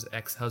 Patricia's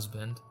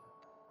ex-husband,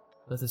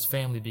 left his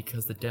family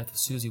because the death of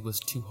Susie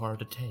was too hard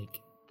to take.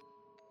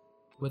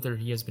 Whether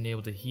he has been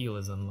able to heal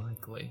is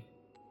unlikely.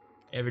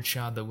 Every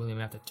child that William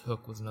Afton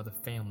took was another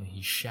family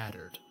he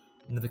shattered,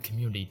 another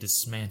community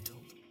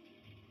dismantled.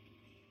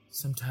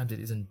 Sometimes it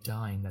isn't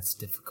dying that's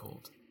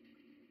difficult.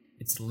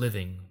 It's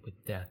living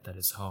with death that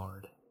is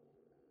hard.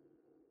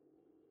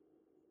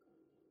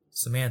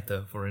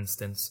 Samantha, for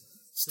instance,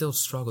 still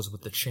struggles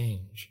with the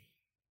change.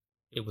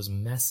 It was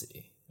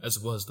messy, as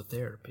was the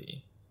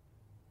therapy.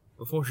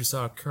 Before she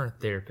saw her current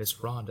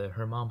therapist, Rhonda,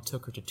 her mom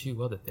took her to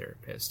 2 other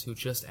therapists who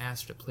just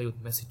asked her to play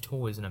with messy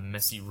toys in a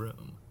messy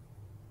room.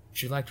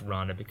 She liked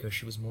Rhonda because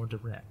she was more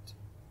direct,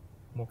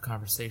 more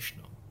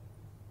conversational.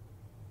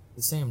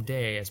 The same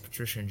day as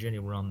Patricia and Jenny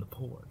were on the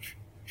porch,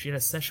 she had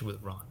a session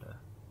with Rhonda.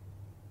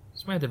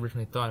 Samantha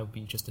originally thought it would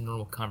be just a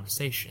normal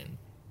conversation,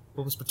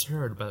 but was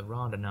perturbed by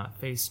Rhonda not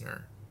facing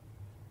her.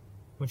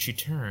 When she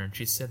turned,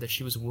 she said that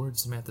she was worried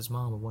Samantha's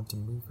mom would want to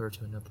move her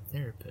to another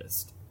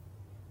therapist.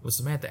 When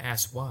Samantha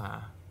asked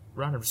why,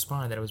 Rhonda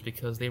responded that it was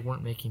because they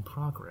weren't making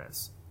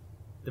progress.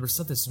 There was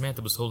something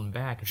Samantha was holding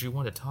back, and she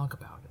wanted to talk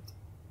about it.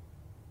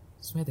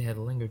 Samantha had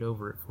lingered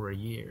over it for a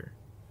year,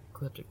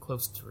 clipped it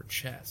close to her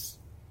chest,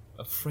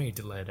 afraid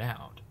to let it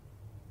out.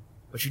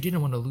 But she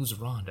didn't want to lose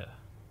Rhonda.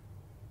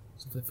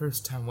 So for the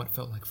first time, what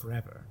felt like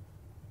forever,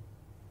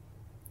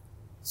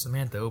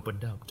 Samantha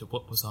opened up to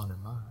what was on her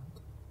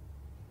mind.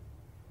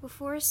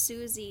 Before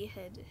Susie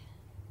had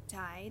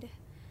died,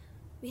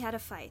 we had a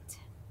fight.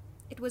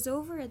 It was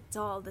over a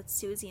doll that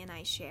Susie and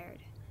I shared.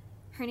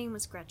 Her name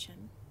was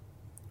Gretchen.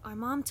 Our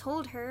mom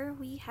told her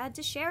we had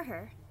to share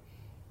her.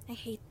 I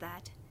hate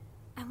that.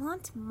 I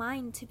want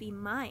mine to be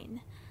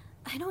mine.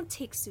 I don't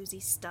take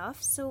Susie's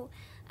stuff, so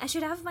I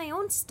should have my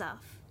own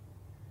stuff.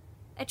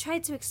 I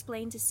tried to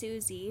explain to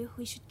Susie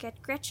we should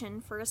get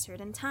Gretchen for a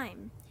certain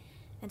time,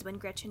 and when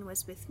Gretchen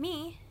was with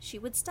me, she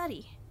would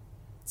study.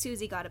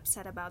 Susie got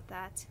upset about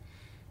that.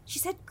 She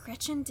said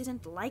Gretchen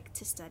didn't like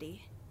to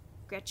study.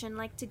 Gretchen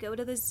liked to go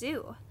to the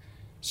zoo.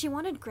 She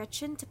wanted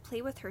Gretchen to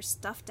play with her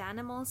stuffed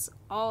animals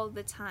all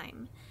the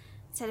time.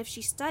 Said if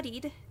she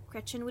studied,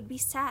 Gretchen would be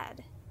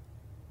sad.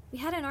 We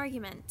had an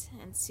argument,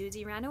 and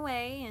Susie ran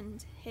away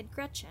and hid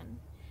Gretchen.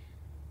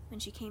 When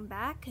she came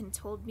back and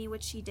told me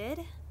what she did,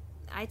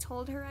 I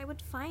told her I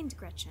would find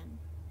Gretchen.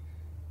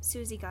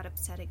 Susie got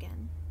upset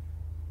again.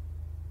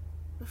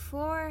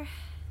 Before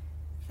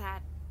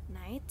that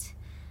night,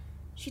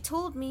 she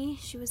told me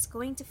she was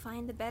going to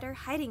find a better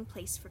hiding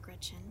place for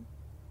Gretchen,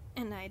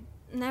 and I'd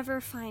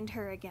never find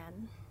her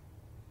again.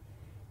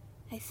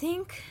 I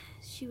think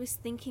she was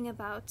thinking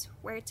about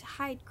where to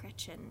hide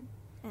Gretchen,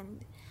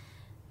 and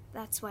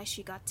that's why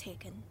she got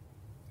taken.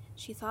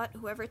 She thought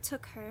whoever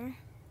took her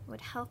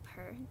would help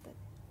her, that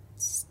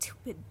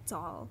stupid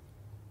doll.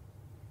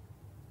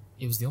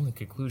 It was the only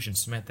conclusion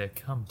Samantha had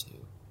come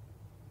to.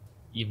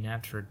 Even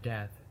after her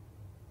death,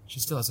 she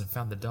still hasn't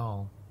found the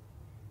doll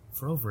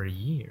for over a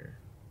year.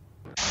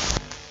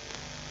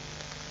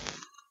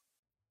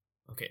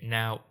 Okay,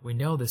 now, we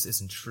know this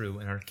isn't true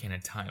in our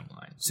canon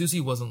timeline. Susie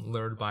wasn't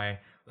lured by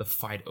the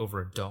fight over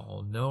a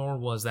doll, nor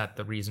was that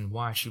the reason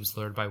why she was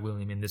lured by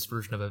William in this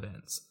version of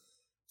events.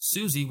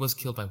 Susie was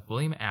killed by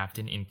William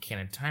Afton in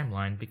canon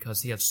timeline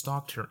because he had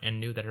stalked her and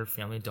knew that her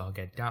family dog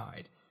had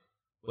died.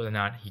 Whether or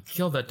not he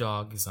killed that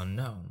dog is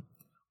unknown.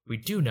 We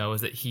do know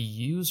is that he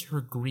used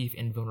her grief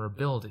and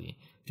vulnerability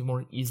to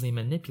more easily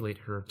manipulate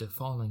her to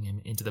following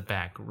him into the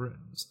back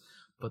rooms.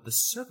 But the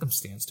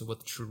circumstance to what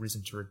the true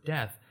reason to her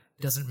death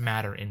doesn't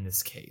matter in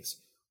this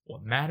case.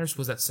 What matters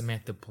was that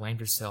Samantha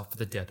blamed herself for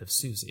the death of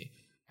Susie,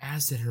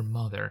 as did her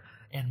mother,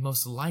 and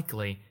most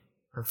likely,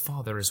 her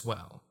father as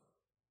well.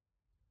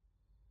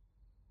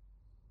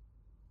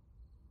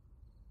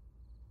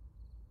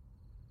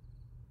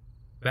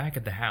 Back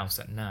at the house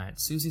at night,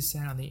 Susie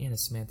sat on the end of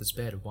Samantha's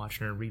bed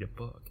watching her read a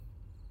book.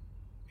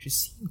 She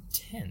seemed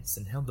tense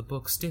and held the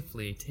book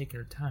stiffly, taking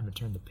her time to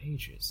turn the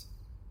pages.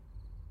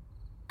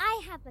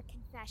 I have a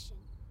confession.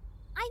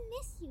 I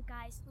miss you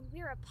guys when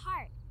we're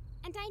apart,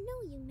 and I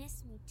know you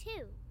miss me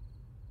too.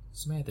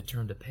 Samantha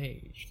turned a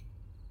page.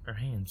 Her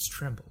hands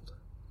trembled.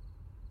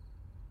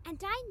 And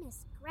I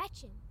miss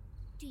Gretchen.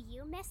 Do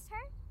you miss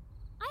her?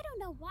 I don't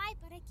know why,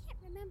 but I can't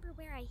remember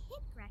where I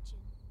hid Gretchen.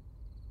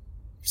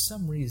 For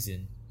some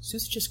reason,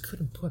 Susie just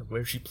couldn't put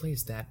where she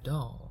placed that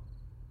doll.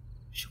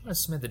 She wanted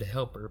Samantha to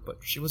help her, but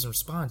she wasn't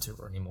responding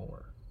to her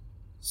anymore.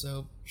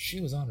 So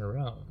she was on her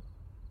own.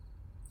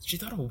 She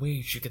thought of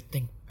ways she could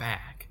think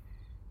back.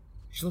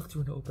 She looked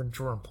through an open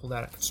drawer and pulled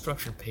out a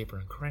construction paper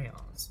and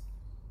crayons.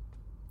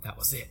 That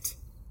was it.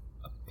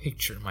 A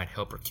picture might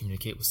help her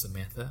communicate with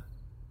Samantha.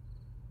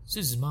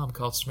 Susie's mom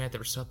called Samantha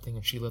for something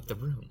and she left the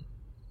room.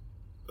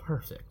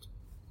 Perfect.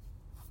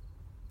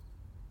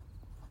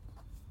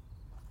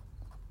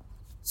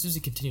 Susie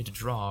continued to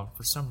draw.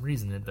 For some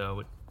reason,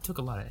 though, it took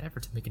a lot of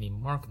effort to make any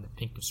mark on the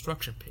pink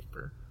construction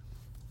paper,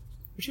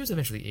 but she was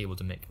eventually able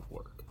to make it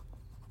work.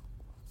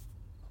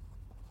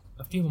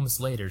 A few moments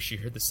later, she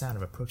heard the sound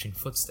of approaching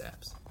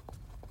footsteps.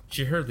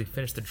 She hurriedly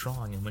finished the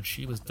drawing, and when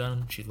she was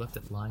done, she left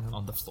it lying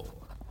on the floor.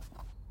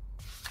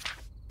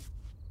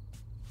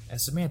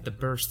 As Samantha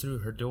burst through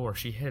her door,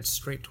 she headed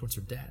straight towards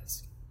her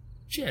desk.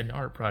 She had an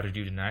art project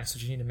due tonight, so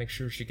she needed to make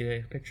sure she could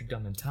get a picture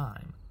done in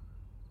time.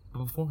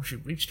 But before she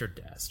reached her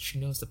desk, she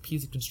noticed a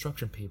piece of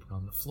construction paper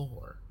on the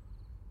floor.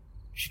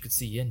 She could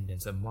see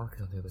indents and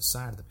markings on the other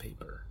side of the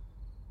paper.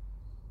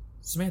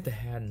 Samantha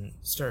hadn't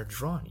started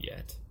drawing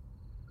yet.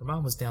 Her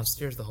mom was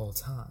downstairs the whole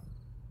time.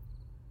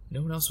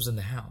 No one else was in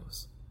the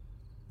house.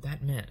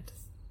 That meant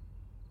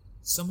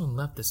someone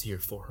left this here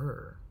for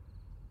her.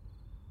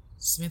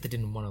 Samantha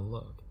didn't want to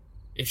look.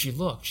 If she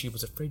looked, she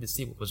was afraid to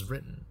see what was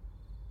written.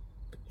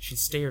 But she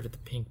stared at the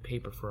pink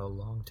paper for a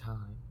long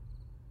time.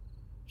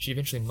 She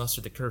eventually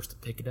mustered the courage to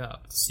pick it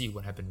up to see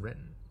what had been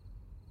written.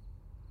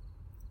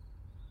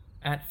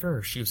 At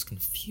first, she was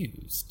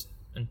confused,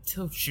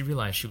 until she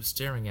realized she was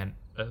staring at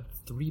a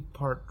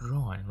 3-part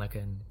drawing like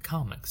in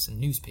comics and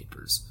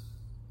newspapers.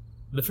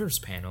 The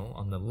first panel,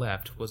 on the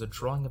left, was a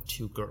drawing of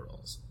 2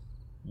 girls.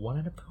 One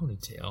had a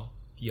ponytail,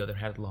 the other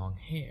had long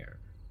hair.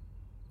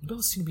 They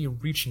both seemed to be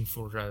reaching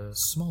for a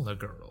smaller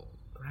girl,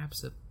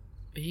 perhaps a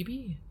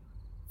baby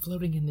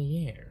floating in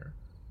the air.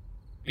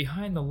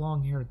 Behind the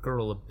long-haired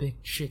girl, a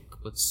big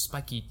chick with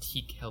spiky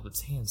teeth held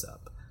its hands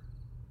up.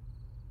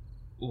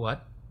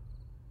 What?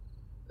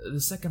 The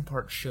second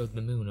part showed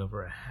the moon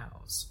over a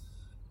house.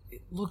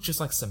 It looked just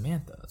like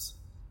Samantha's.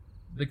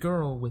 The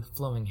girl with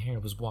flowing hair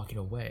was walking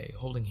away,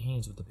 holding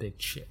hands with the big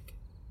chick.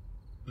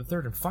 The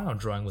third and final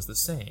drawing was the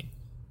same.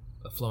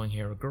 A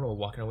flowing-haired girl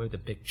walking away with a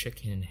big chick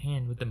hand in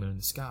hand with the moon in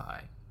the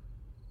sky.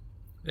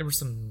 There were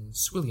some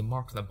swirly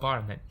marks on the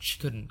bottom that she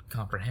couldn't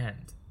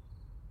comprehend.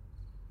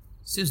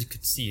 Susie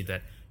could see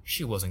that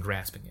she wasn't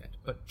grasping it,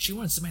 but she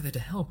wanted Samantha to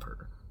help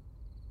her.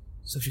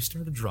 So she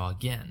started to draw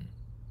again.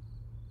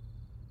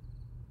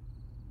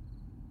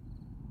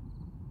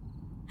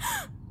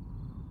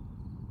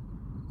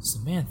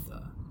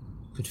 Samantha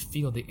could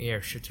feel the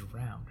air shift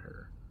around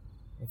her,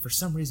 and for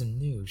some reason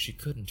knew she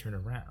couldn't turn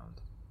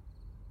around.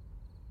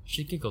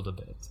 She giggled a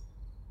bit,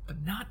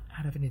 but not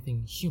out of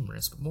anything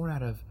humorous, but more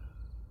out of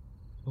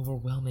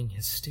overwhelming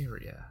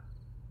hysteria.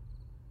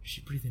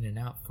 She breathed in and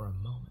out for a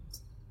moment.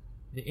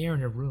 The air in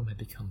her room had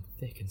become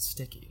thick and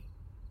sticky.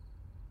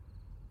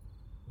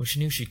 When she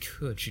knew she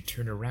could, she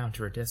turned around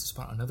to her desk to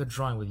spot another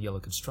drawing with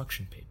yellow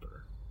construction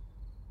paper.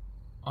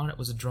 On it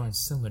was a drawing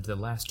similar to the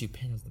last two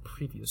panels of the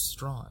previous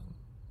drawing.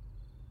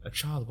 A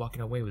child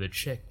walking away with a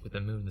chick with the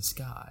moon in the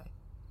sky.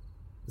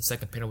 The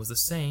second panel was the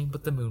same,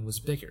 but the moon was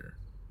bigger.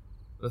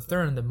 The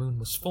third and the moon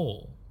was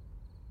full,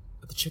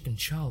 but the chick and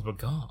child were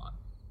gone.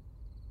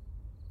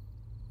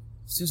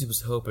 Susie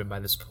was hoping by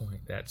this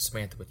point that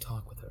Samantha would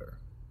talk with her,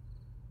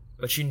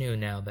 but she knew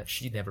now that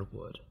she never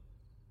would.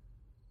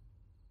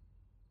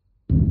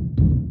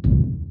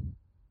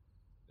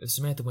 As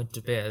Samantha went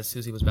to bed,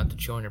 Susie was about to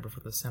join her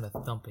before the sound of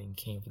thumping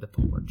came from the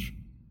porch.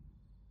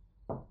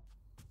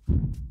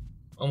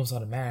 Almost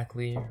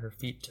automatically, her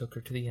feet took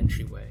her to the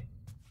entryway.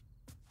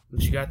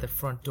 When she got at the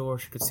front door,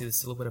 she could see the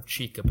silhouette of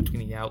Chica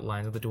between the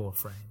outlines of the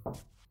doorframe.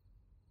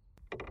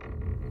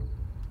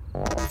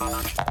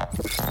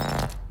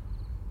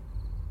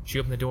 She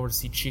opened the door to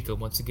see Chica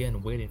once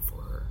again waiting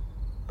for her.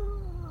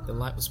 The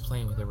light was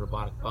playing with her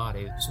robotic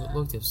body, so it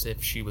looked as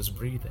if she was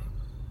breathing.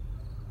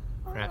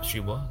 Perhaps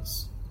she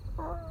was.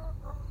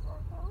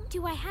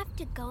 Do I have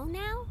to go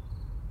now?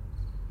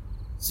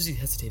 Susie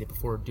hesitated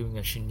before doing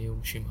as she knew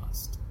she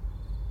must.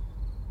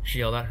 She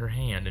held out her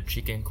hand, and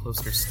Chica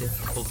enclosed her stiff,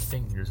 cold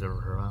fingers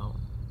over her own.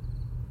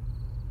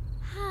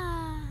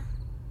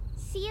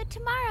 See you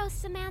tomorrow,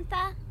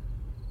 Samantha.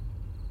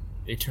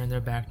 They turned their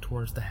back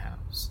towards the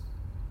house.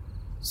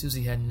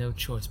 Susie had no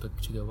choice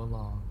but to go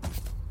along.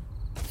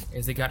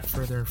 As they got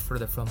further and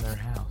further from their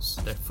house,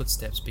 their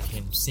footsteps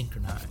became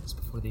synchronized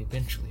before they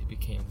eventually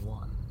became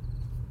one.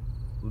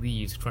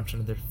 Leaves crunched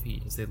under their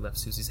feet as they left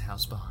Susie's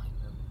house behind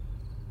them.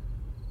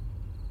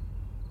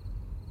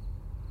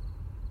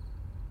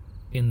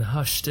 In the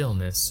hushed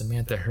stillness,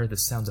 Samantha heard the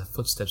sounds of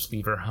footsteps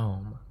leave her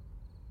home.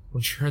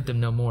 When she heard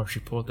them no more, she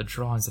pulled out the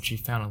drawings that she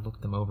found and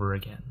looked them over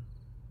again.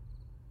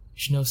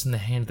 She noticed in the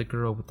hand of the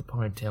girl with the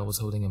ponytail was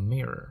holding a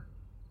mirror.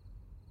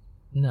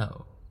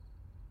 No,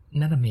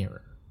 not a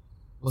mirror.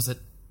 Was it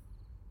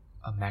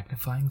a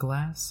magnifying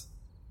glass?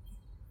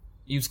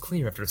 It was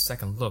clear after a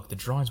second look the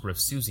drawings were of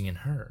Susie and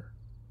her.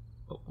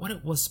 But what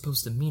it was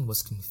supposed to mean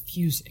was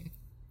confusing.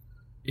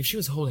 If she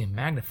was holding a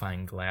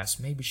magnifying glass,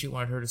 maybe she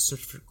wanted her to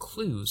search for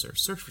clues or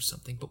search for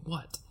something, but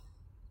what?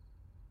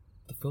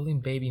 The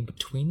floating baby in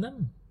between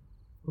them?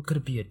 Or could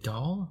it be a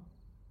doll?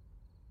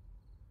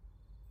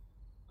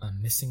 A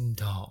missing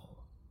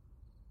doll.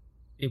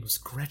 It was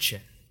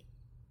Gretchen.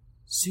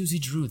 Susie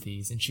drew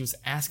these, and she was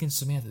asking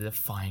Samantha to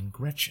find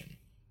Gretchen.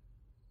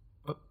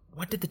 But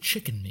what did the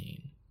chicken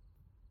mean?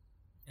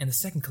 And the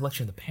second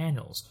collection of the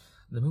panels,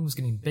 the moon was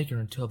getting bigger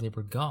until they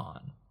were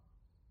gone.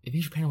 If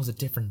each panel was a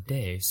different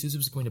day, Susie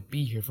was going to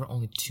be here for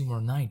only 2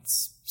 more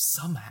nights,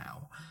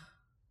 somehow.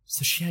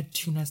 So she had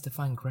 2 nights to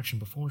find Gretchen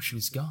before she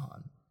was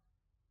gone.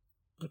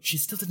 But she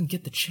still didn't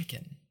get the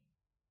chicken.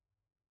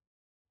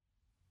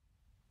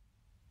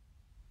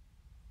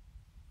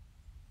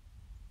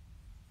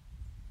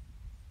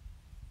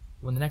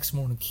 When the next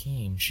morning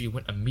came, she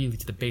went immediately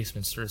to the basement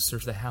and started to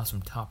search the house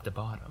from top to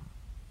bottom.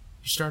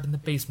 She started in the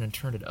basement and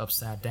turned it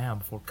upside down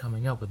before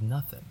coming up with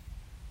nothing.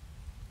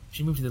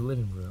 She moved to the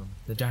living room,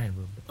 the dining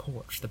room, the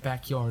porch, the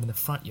backyard, and the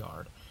front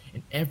yard.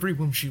 In every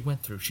room she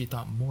went through, she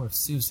thought more of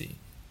Susie.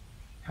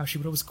 How she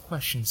would always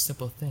question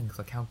simple things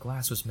like how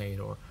glass was made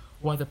or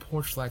why the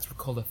porch lights were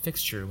called a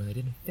fixture when they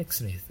didn't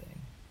fix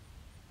anything.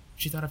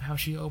 She thought of how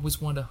she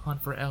always wanted to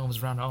hunt for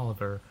elms around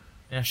Oliver,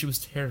 and how she was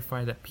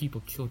terrified that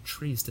people killed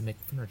trees to make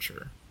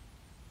furniture.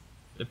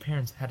 The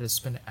parents had to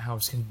spend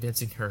hours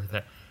convincing her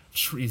that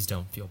trees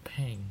don't feel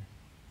pain.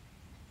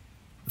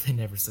 They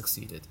never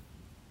succeeded.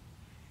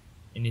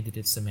 And neither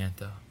did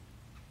Samantha.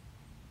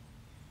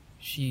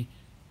 She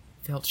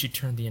felt she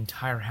turned the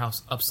entire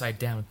house upside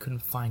down and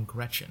couldn't find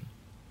Gretchen.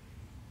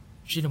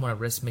 She didn't want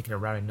to risk making a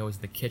rowdy noise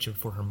in the kitchen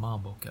before her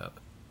mom woke up.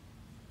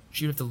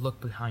 She would have to look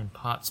behind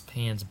pots,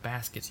 pans,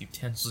 baskets,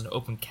 utensils, and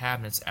open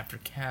cabinets after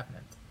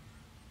cabinet.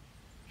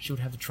 She would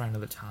have to try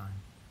another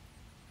time.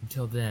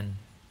 Until then,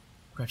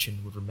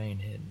 Gretchen would remain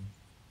hidden.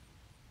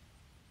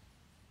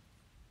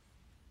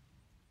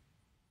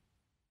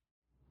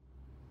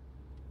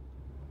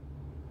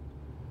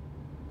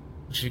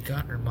 When she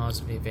got in her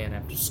mom's minivan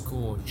after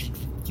school, she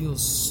could feel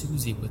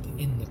Susie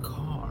within the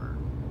car.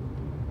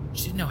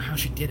 She didn't know how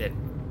she did it,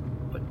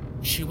 but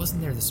she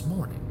wasn't there this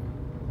morning.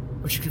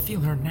 But she could feel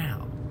her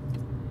now.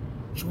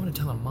 She wanted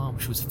to tell her mom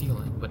what she was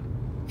feeling, but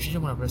she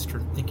didn't want to risk her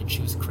thinking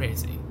she was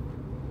crazy,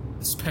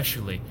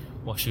 especially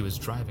while she was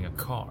driving a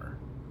car.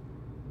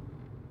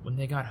 When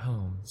they got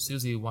home,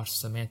 Susie watched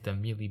Samantha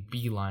immediately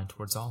beeline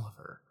towards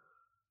Oliver.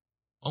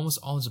 Almost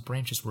all his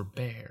branches were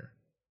bare.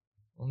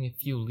 Only a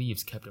few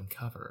leaves kept him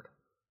covered.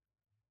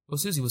 While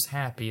Susie was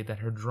happy that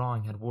her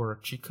drawing had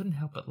worked, she couldn't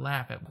help but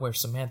laugh at where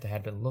Samantha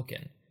had been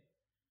looking.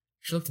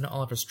 She looked in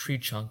Oliver's tree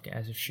trunk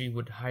as if she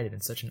would hide it in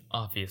such an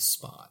obvious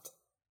spot.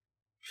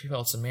 She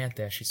followed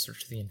Samantha as she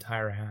searched the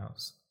entire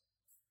house.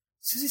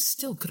 Susie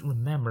still couldn't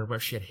remember where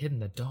she had hidden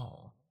the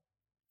doll.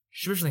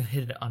 She originally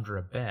hid it under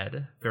a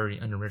bed, very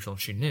unoriginal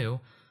she knew,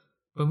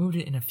 but moved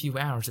it in a few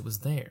hours it was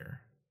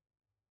there.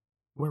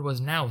 Where it was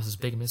now was as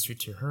big a mystery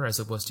to her as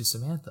it was to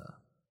Samantha.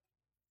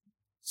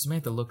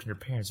 Samantha looked in her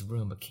parents'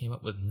 room but came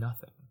up with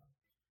nothing.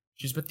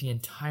 She spent the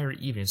entire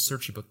evening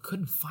searching but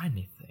couldn't find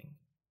anything.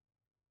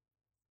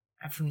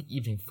 After an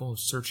evening full of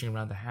searching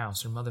around the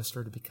house, her mother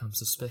started to become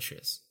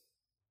suspicious.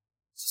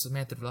 So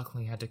Samantha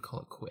reluctantly had to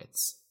call it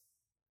quits.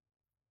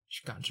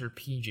 She got into her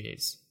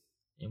PJs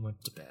and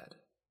went to bed.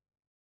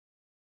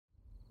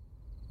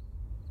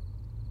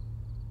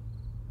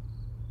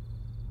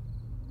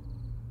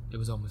 It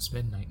was almost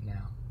midnight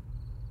now.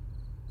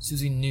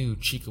 Susie knew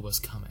Chica was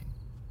coming.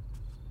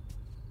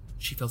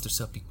 She felt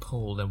herself be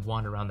pulled and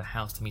wander around the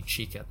house to meet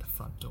Chica at the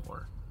front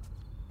door.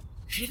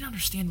 She didn't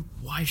understand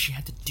why she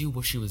had to do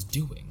what she was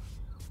doing.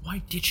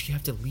 Why did she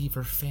have to leave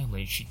her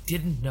family? She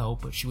didn't know,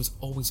 but she was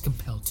always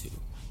compelled to.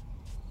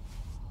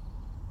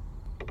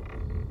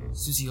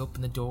 Susie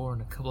opened the door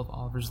and a couple of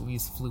Oliver's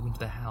leaves flew into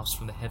the house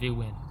from the heavy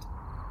wind.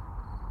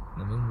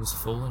 The moon was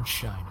full and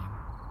shining.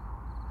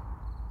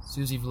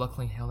 Susie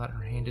reluctantly held out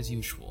her hand as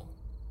usual.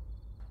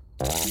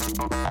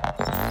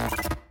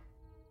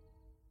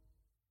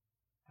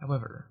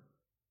 However,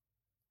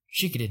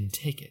 Chica didn't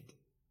take it.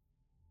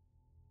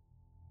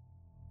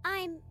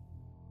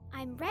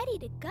 I'm ready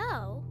to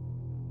go.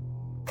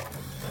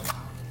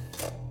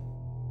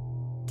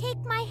 Take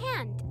my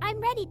hand. I'm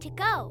ready to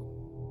go.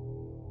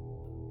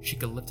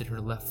 Chica lifted her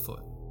left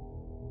foot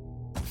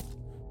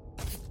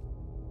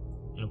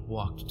and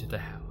walked into the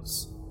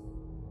house.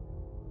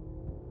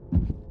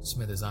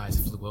 Samantha's eyes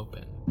flew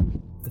open.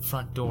 The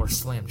front door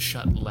slammed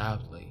shut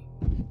loudly.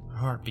 Her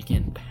heart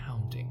began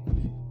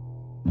pounding.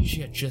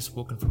 She had just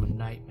woken from a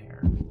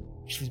nightmare.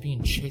 She was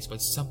being chased by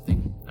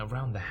something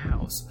around the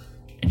house,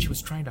 and she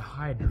was trying to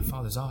hide in her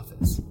father's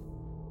office.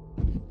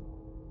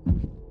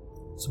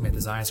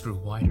 Samantha's eyes grew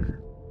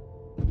wider.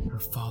 Her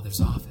father's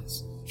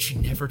office. She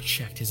never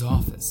checked his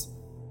office.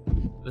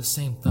 The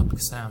same thumping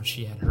sound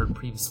she had heard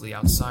previously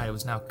outside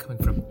was now coming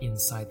from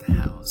inside the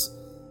house.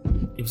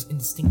 It was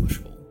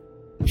indistinguishable.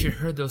 She had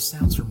heard those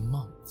sounds for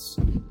months.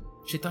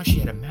 She thought she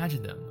had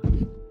imagined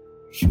them.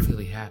 She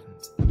clearly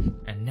hadn't,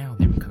 and now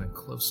they were coming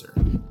closer.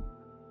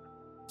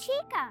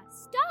 Chica,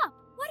 stop!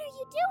 What are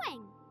you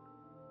doing?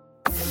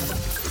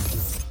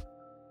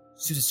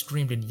 Susie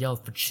screamed and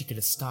yelled for Chica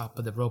to stop,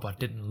 but the robot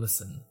didn't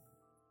listen.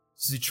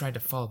 Susie tried to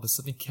follow, but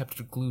something kept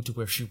her glued to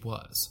where she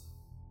was.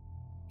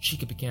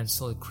 Chica began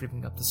slowly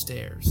creeping up the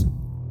stairs.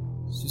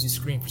 Susie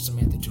screamed for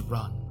Samantha to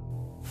run.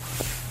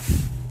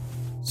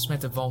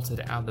 Samantha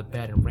vaulted out of the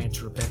bed and ran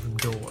to her bedroom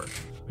door.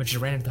 When she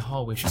ran into the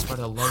hallway, she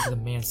spotted a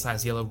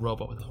larger-than-man-sized yellow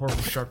robot with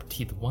horrible sharp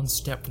teeth one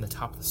step from the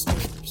top of the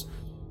stairs.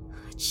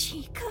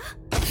 Chica?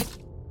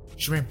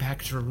 She ran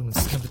back into her room and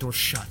slammed the door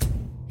shut.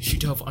 She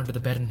dove under the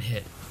bed and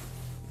hid.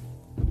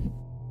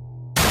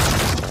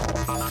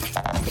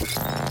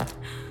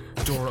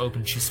 The door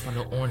opened, she spun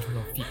her orange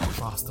little feet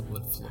across the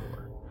wood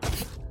floor.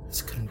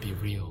 This couldn't be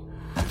real,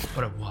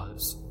 but it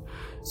was.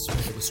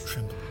 Samantha was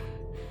trembling.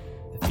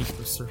 The feet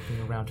were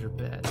circling around her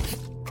bed.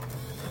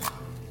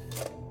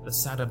 The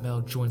sound of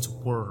metal joints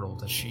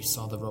whirled as she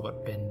saw the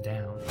robot bend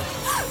down.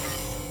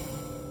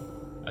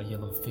 A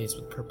yellow face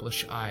with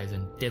purplish eyes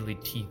and deadly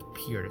teeth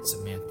peered at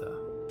Samantha.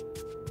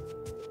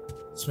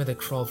 Samantha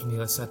crawled from the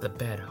other side of the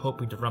bed,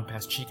 hoping to run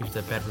past Chica to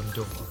the bedroom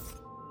door.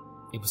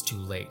 It was too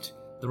late.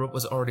 The robot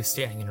was already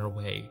standing in her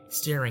way,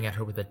 staring at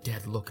her with a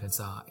dead look in its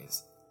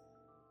eyes.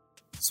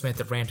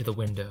 Samantha ran to the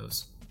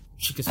windows.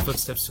 Chica's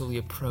footsteps slowly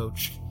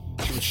approached.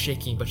 She was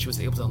shaking, but she was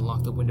able to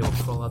unlock the window and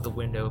crawl out the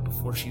window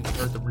before she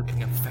heard the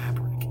ripping of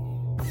fabric.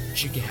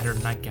 Chica had her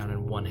nightgown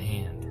in one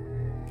hand.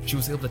 She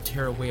was able to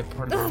tear away a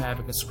part of the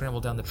fabric and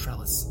scramble down the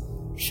trellis.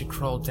 She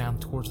crawled down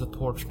towards the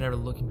porch, never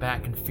looking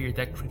back, and feared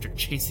that creature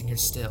chasing her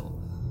still.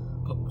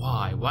 But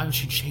why? Why was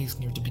she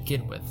chasing her to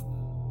begin with?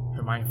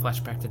 Her mind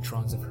flashed back to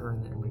drawings of her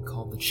and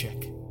recalled the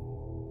chick.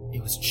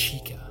 It was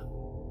Chica.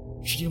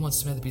 She didn't want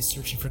Samantha to be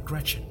searching for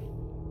Gretchen.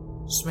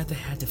 Samantha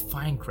had to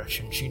find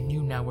Gretchen. She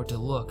knew now where to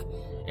look,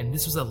 and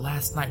this was the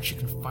last night she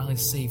could finally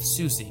save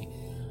Susie.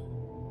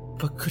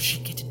 But could she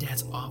get to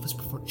Dad's office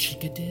before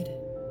Chica did?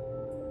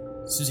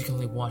 Susie can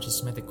only watch as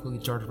Samantha quickly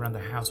darted around the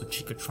house with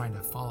Chica trying to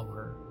follow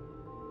her.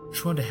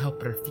 She wanted to help,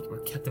 but her feet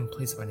were kept in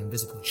place by an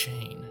invisible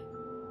chain.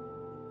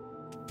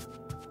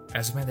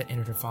 As Samantha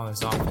entered her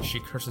father's office, she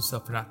cursed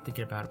herself for not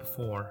thinking about it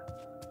before.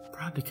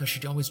 Probably because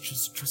she'd always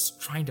just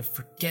trying to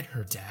forget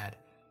her dad.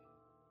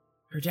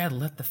 Her dad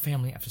left the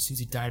family after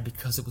Susie died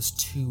because it was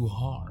too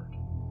hard.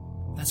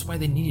 That's why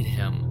they needed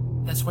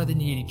him. That's why they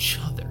needed each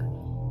other.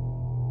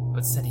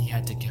 But said he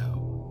had to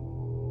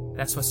go.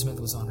 That's why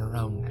Samantha was on her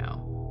own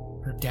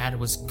now. Her dad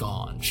was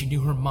gone. She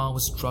knew her mom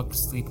was drugged to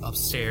sleep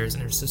upstairs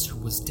and her sister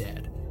was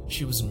dead.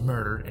 She was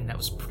murdered, and that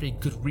was pretty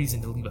good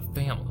reason to leave a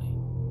family.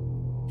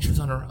 She was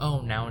on her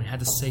own now and had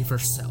to save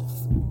herself.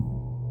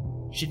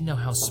 She didn't know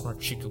how smart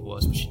Chica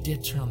was, but she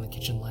did turn on the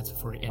kitchen lights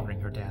before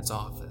entering her dad's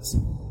office.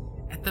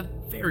 At the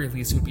very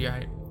least, it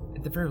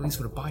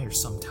would buy her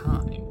some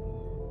time.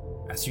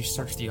 As she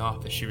searched the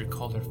office, she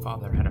recalled her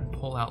father had a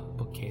pull-out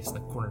bookcase in the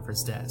corner of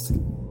his desk.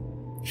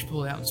 She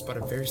pulled it out and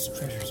spotted various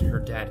treasures her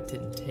dad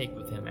didn't take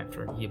with him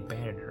after he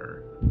abandoned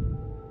her.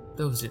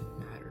 Those didn't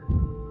matter.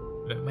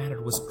 What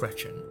mattered was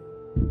Gretchen.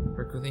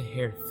 Her curly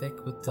hair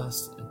thick with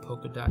dust and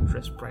polka dot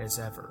dress bright as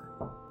ever,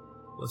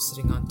 was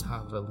sitting on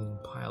top of a lean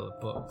pile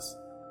of books.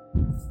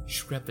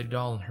 She grabbed the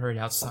doll and hurried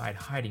outside,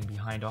 hiding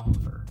behind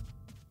Oliver.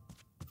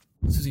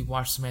 Susie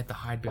watched Samantha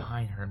hide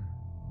behind her.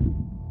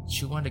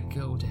 She wanted to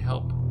go to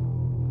help,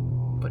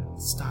 but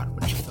stopped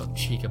when she felt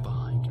Chica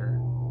behind her.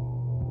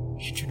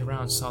 She turned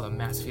around and saw the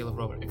massive yellow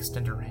robot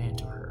extend her hand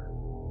to her.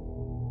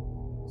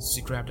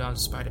 Susie grabbed on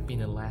despite it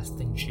being the last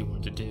thing she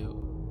wanted to do.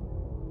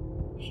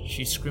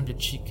 She screamed at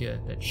Chica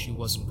that she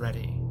wasn't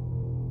ready.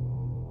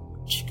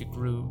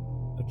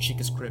 But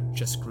Chica's grip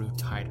just grew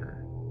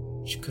tighter.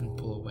 She couldn't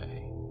pull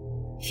away.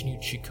 She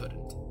knew she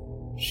couldn't.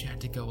 She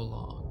had to go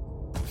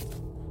along.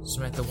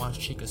 Samantha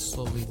watched Chica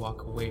slowly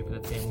walk away from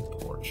the family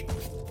porch,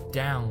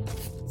 down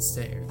the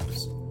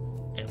stairs,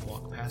 and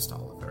walk past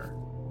Oliver.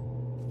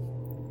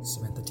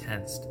 Samantha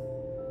tensed.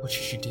 What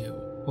should she do?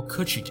 What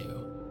could she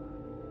do?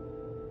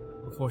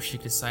 Before she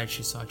could decide,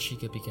 she saw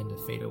Chica begin to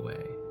fade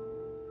away.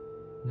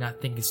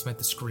 Not thinking,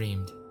 Samantha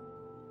screamed.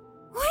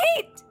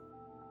 Wait!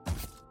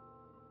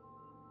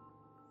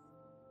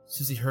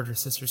 Susie heard her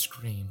sister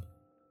scream.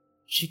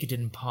 Chica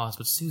didn't pause,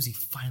 but Susie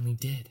finally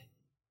did.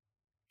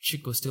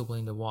 Chica was still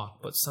willing to walk,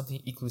 but something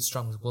equally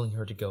strong was willing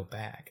her to go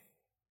back.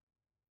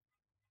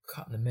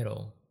 Caught in the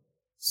middle,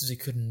 Susie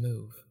couldn't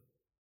move.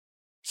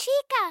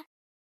 Chica!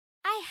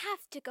 I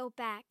have to go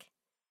back.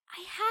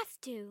 I have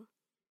to.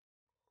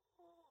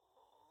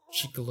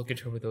 Chica looked at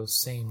her with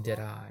those same dead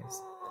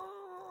eyes.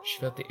 She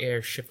felt the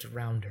air shift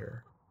around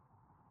her.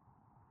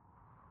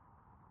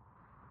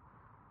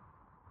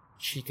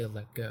 Chica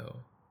let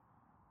go.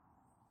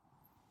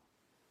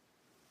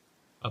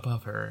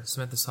 Above her,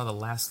 Samantha saw the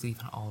last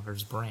leaf on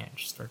Oliver's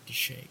branch start to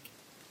shake.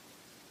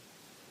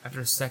 After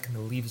a second, the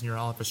leaves near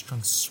Oliver's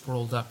trunk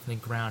swirled up from the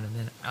ground and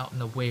then out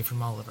and away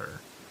from Oliver.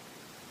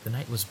 The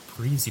night was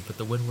breezy, but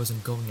the wind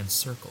wasn't going in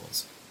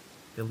circles.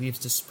 The leaves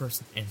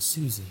dispersed, and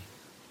Susie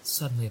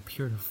suddenly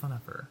appeared in front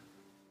of her.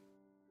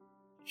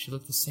 She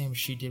looked the same as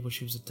she did when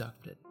she was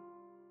abducted.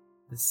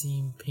 The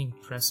same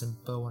pink dress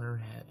and bow on her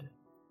head.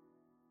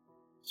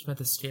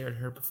 Samantha stared at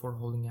her before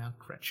holding out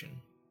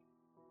Gretchen.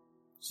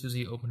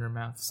 Susie opened her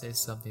mouth to say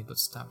something, but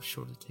stopped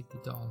short to take the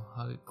doll and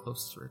hug it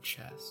close to her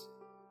chest.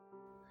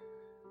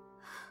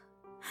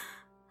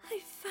 I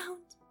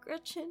found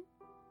Gretchen.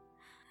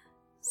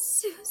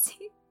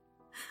 Susie,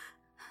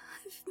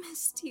 I've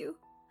missed you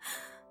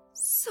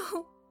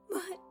so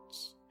much.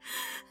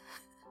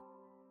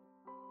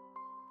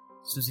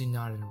 Susie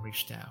nodded and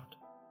reached out.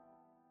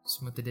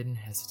 Samantha didn't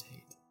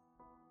hesitate.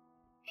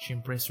 She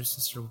embraced her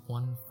sister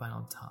one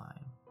final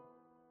time.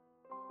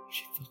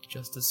 She felt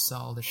just as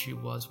solid as she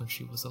was when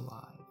she was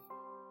alive.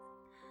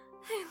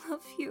 I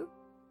love you.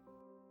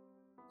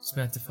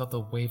 Samantha felt a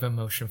wave of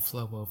emotion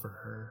flow over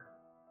her,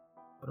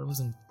 but it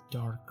wasn't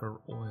dark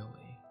or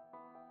oily.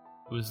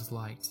 It was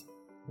light,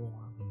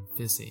 warm, and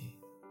fizzy.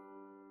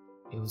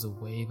 It was a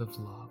wave of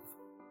love.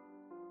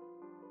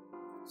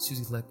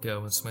 Susie let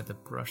go and Samantha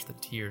brushed the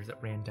tears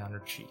that ran down her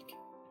cheek.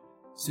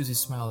 Susie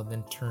smiled and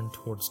then turned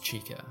towards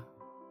Chica.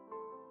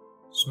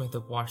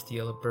 Samantha watched the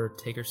yellow bird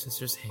take her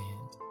sister's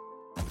hand,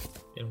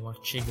 and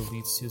watched Chica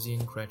lead Susie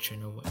and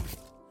Gretchen away.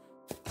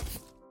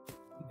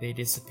 They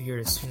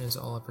disappeared as soon as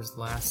Oliver's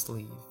last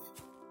leaf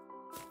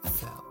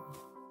fell.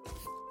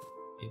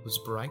 It was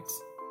bright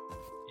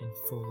and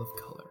full of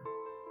color.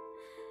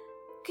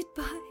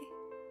 Goodbye.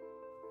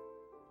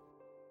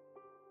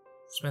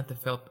 Samantha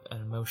felt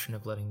an emotion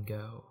of letting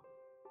go,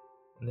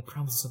 and the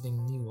promise of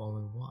something new all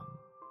in one.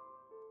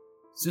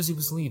 Susie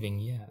was leaving,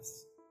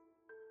 yes,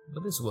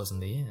 but this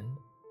wasn't the end.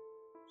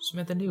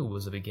 Samantha knew it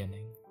was the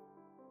beginning.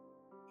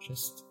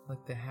 Just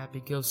like the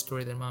happy ghost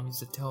story their mom used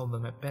to tell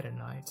them at bed at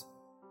night.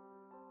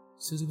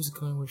 Susie was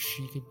going where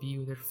she could be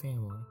with her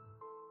family.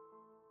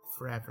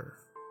 Forever.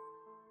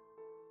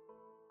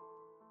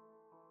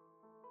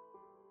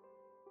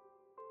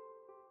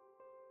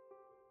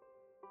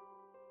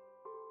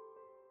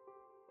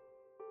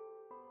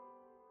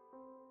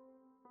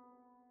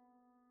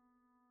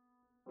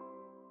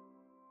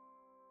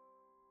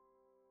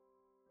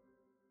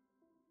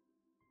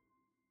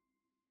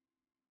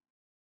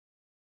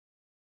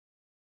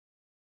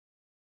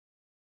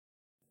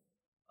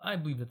 I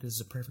believe that this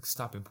is a perfect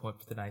stopping point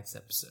for tonight's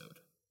episode.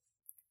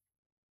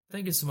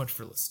 Thank you so much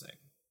for listening.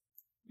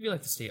 If you'd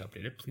like to stay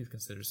updated, please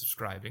consider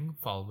subscribing,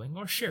 following,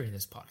 or sharing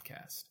this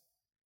podcast.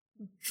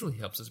 It truly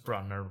helps us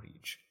broaden our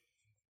reach.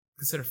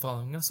 Consider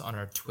following us on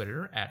our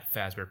Twitter at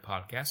Fazbear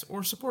Podcast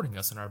or supporting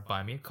us on our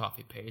Buy Me a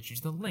Coffee page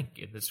using the link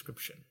in the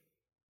description.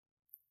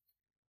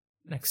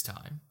 Next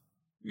time,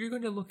 we're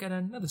going to look at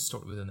another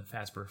story within the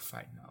Fazbear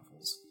Fright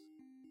novels.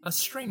 A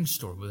strange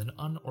story with an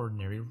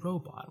unordinary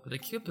robot with the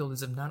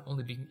capabilities of not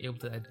only being able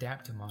to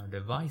adapt to modern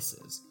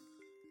devices,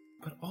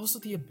 but also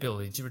the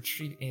ability to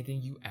retrieve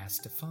anything you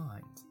ask to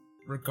find,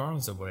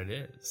 regardless of what it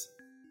is.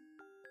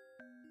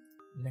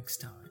 Next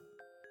time,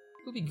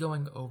 we'll be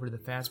going over the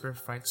Fazbear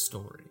Fright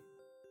story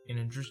and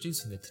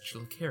introducing the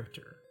titular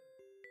character,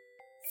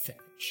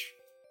 Fetch.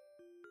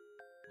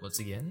 Once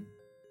again,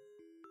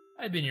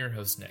 I've been your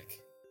host, Nick,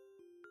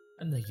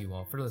 and thank you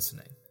all for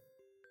listening.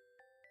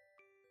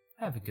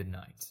 Have a good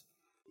night.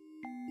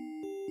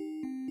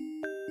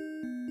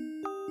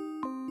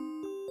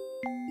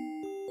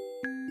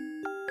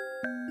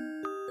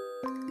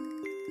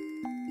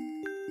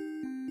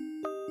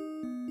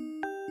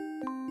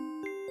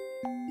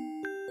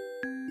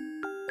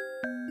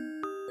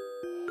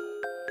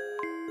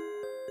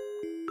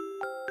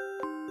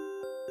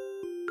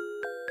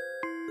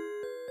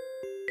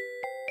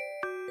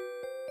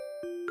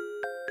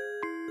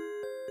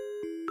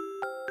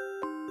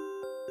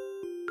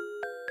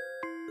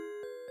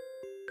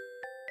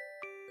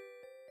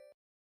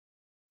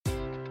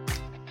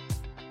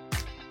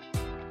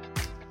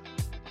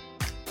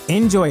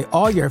 Enjoy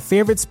all your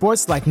favorite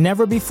sports like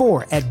never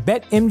before at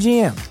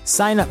BetMGM.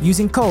 Sign up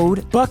using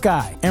code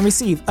Buckeye and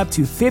receive up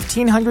to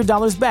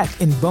 $1,500 back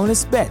in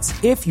bonus bets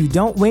if you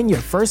don't win your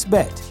first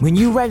bet. When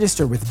you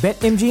register with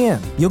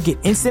BetMGM, you'll get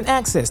instant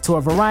access to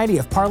a variety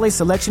of parlay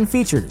selection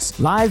features,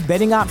 live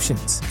betting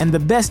options, and the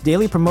best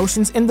daily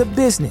promotions in the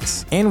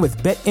business. And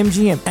with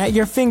BetMGM at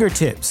your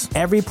fingertips,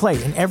 every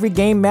play and every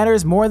game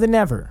matters more than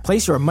ever.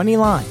 Place your money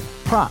line,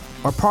 prop,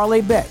 or parlay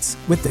bets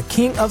with the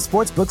king of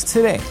sportsbooks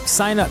today.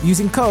 Sign up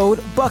using code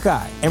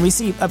Buckeye and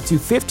receive up to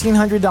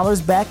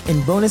 $1,500 back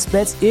in bonus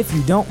bets if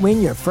you don't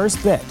win your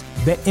first bet.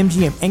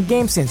 BetMGM and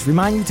GameSense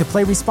remind you to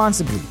play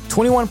responsibly.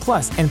 21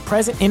 plus and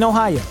present in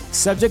Ohio,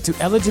 subject to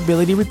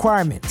eligibility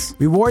requirements.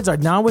 Rewards are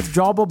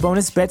non-withdrawable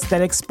bonus bets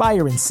that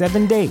expire in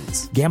 7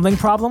 days. Gambling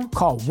problem?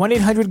 Call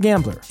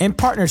 1-800-GAMBLER in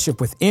partnership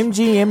with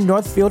MGM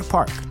Northfield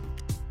Park.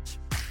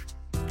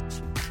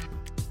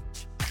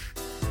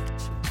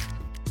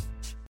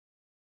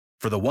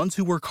 For the ones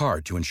who work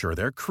hard to ensure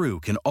their crew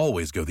can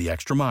always go the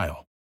extra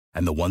mile,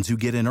 and the ones who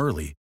get in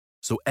early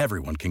so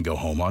everyone can go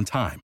home on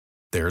time,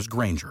 there's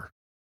Grainger,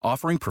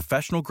 offering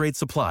professional-grade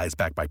supplies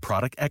backed by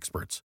product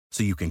experts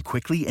so you can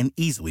quickly and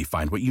easily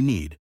find what you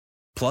need.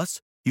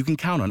 Plus, you can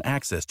count on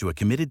access to a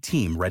committed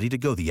team ready to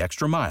go the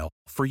extra mile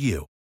for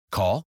you.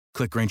 Call,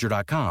 click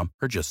Grainger.com,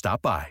 or just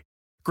stop by.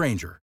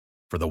 Grainger,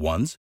 for the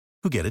ones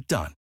who get it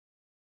done.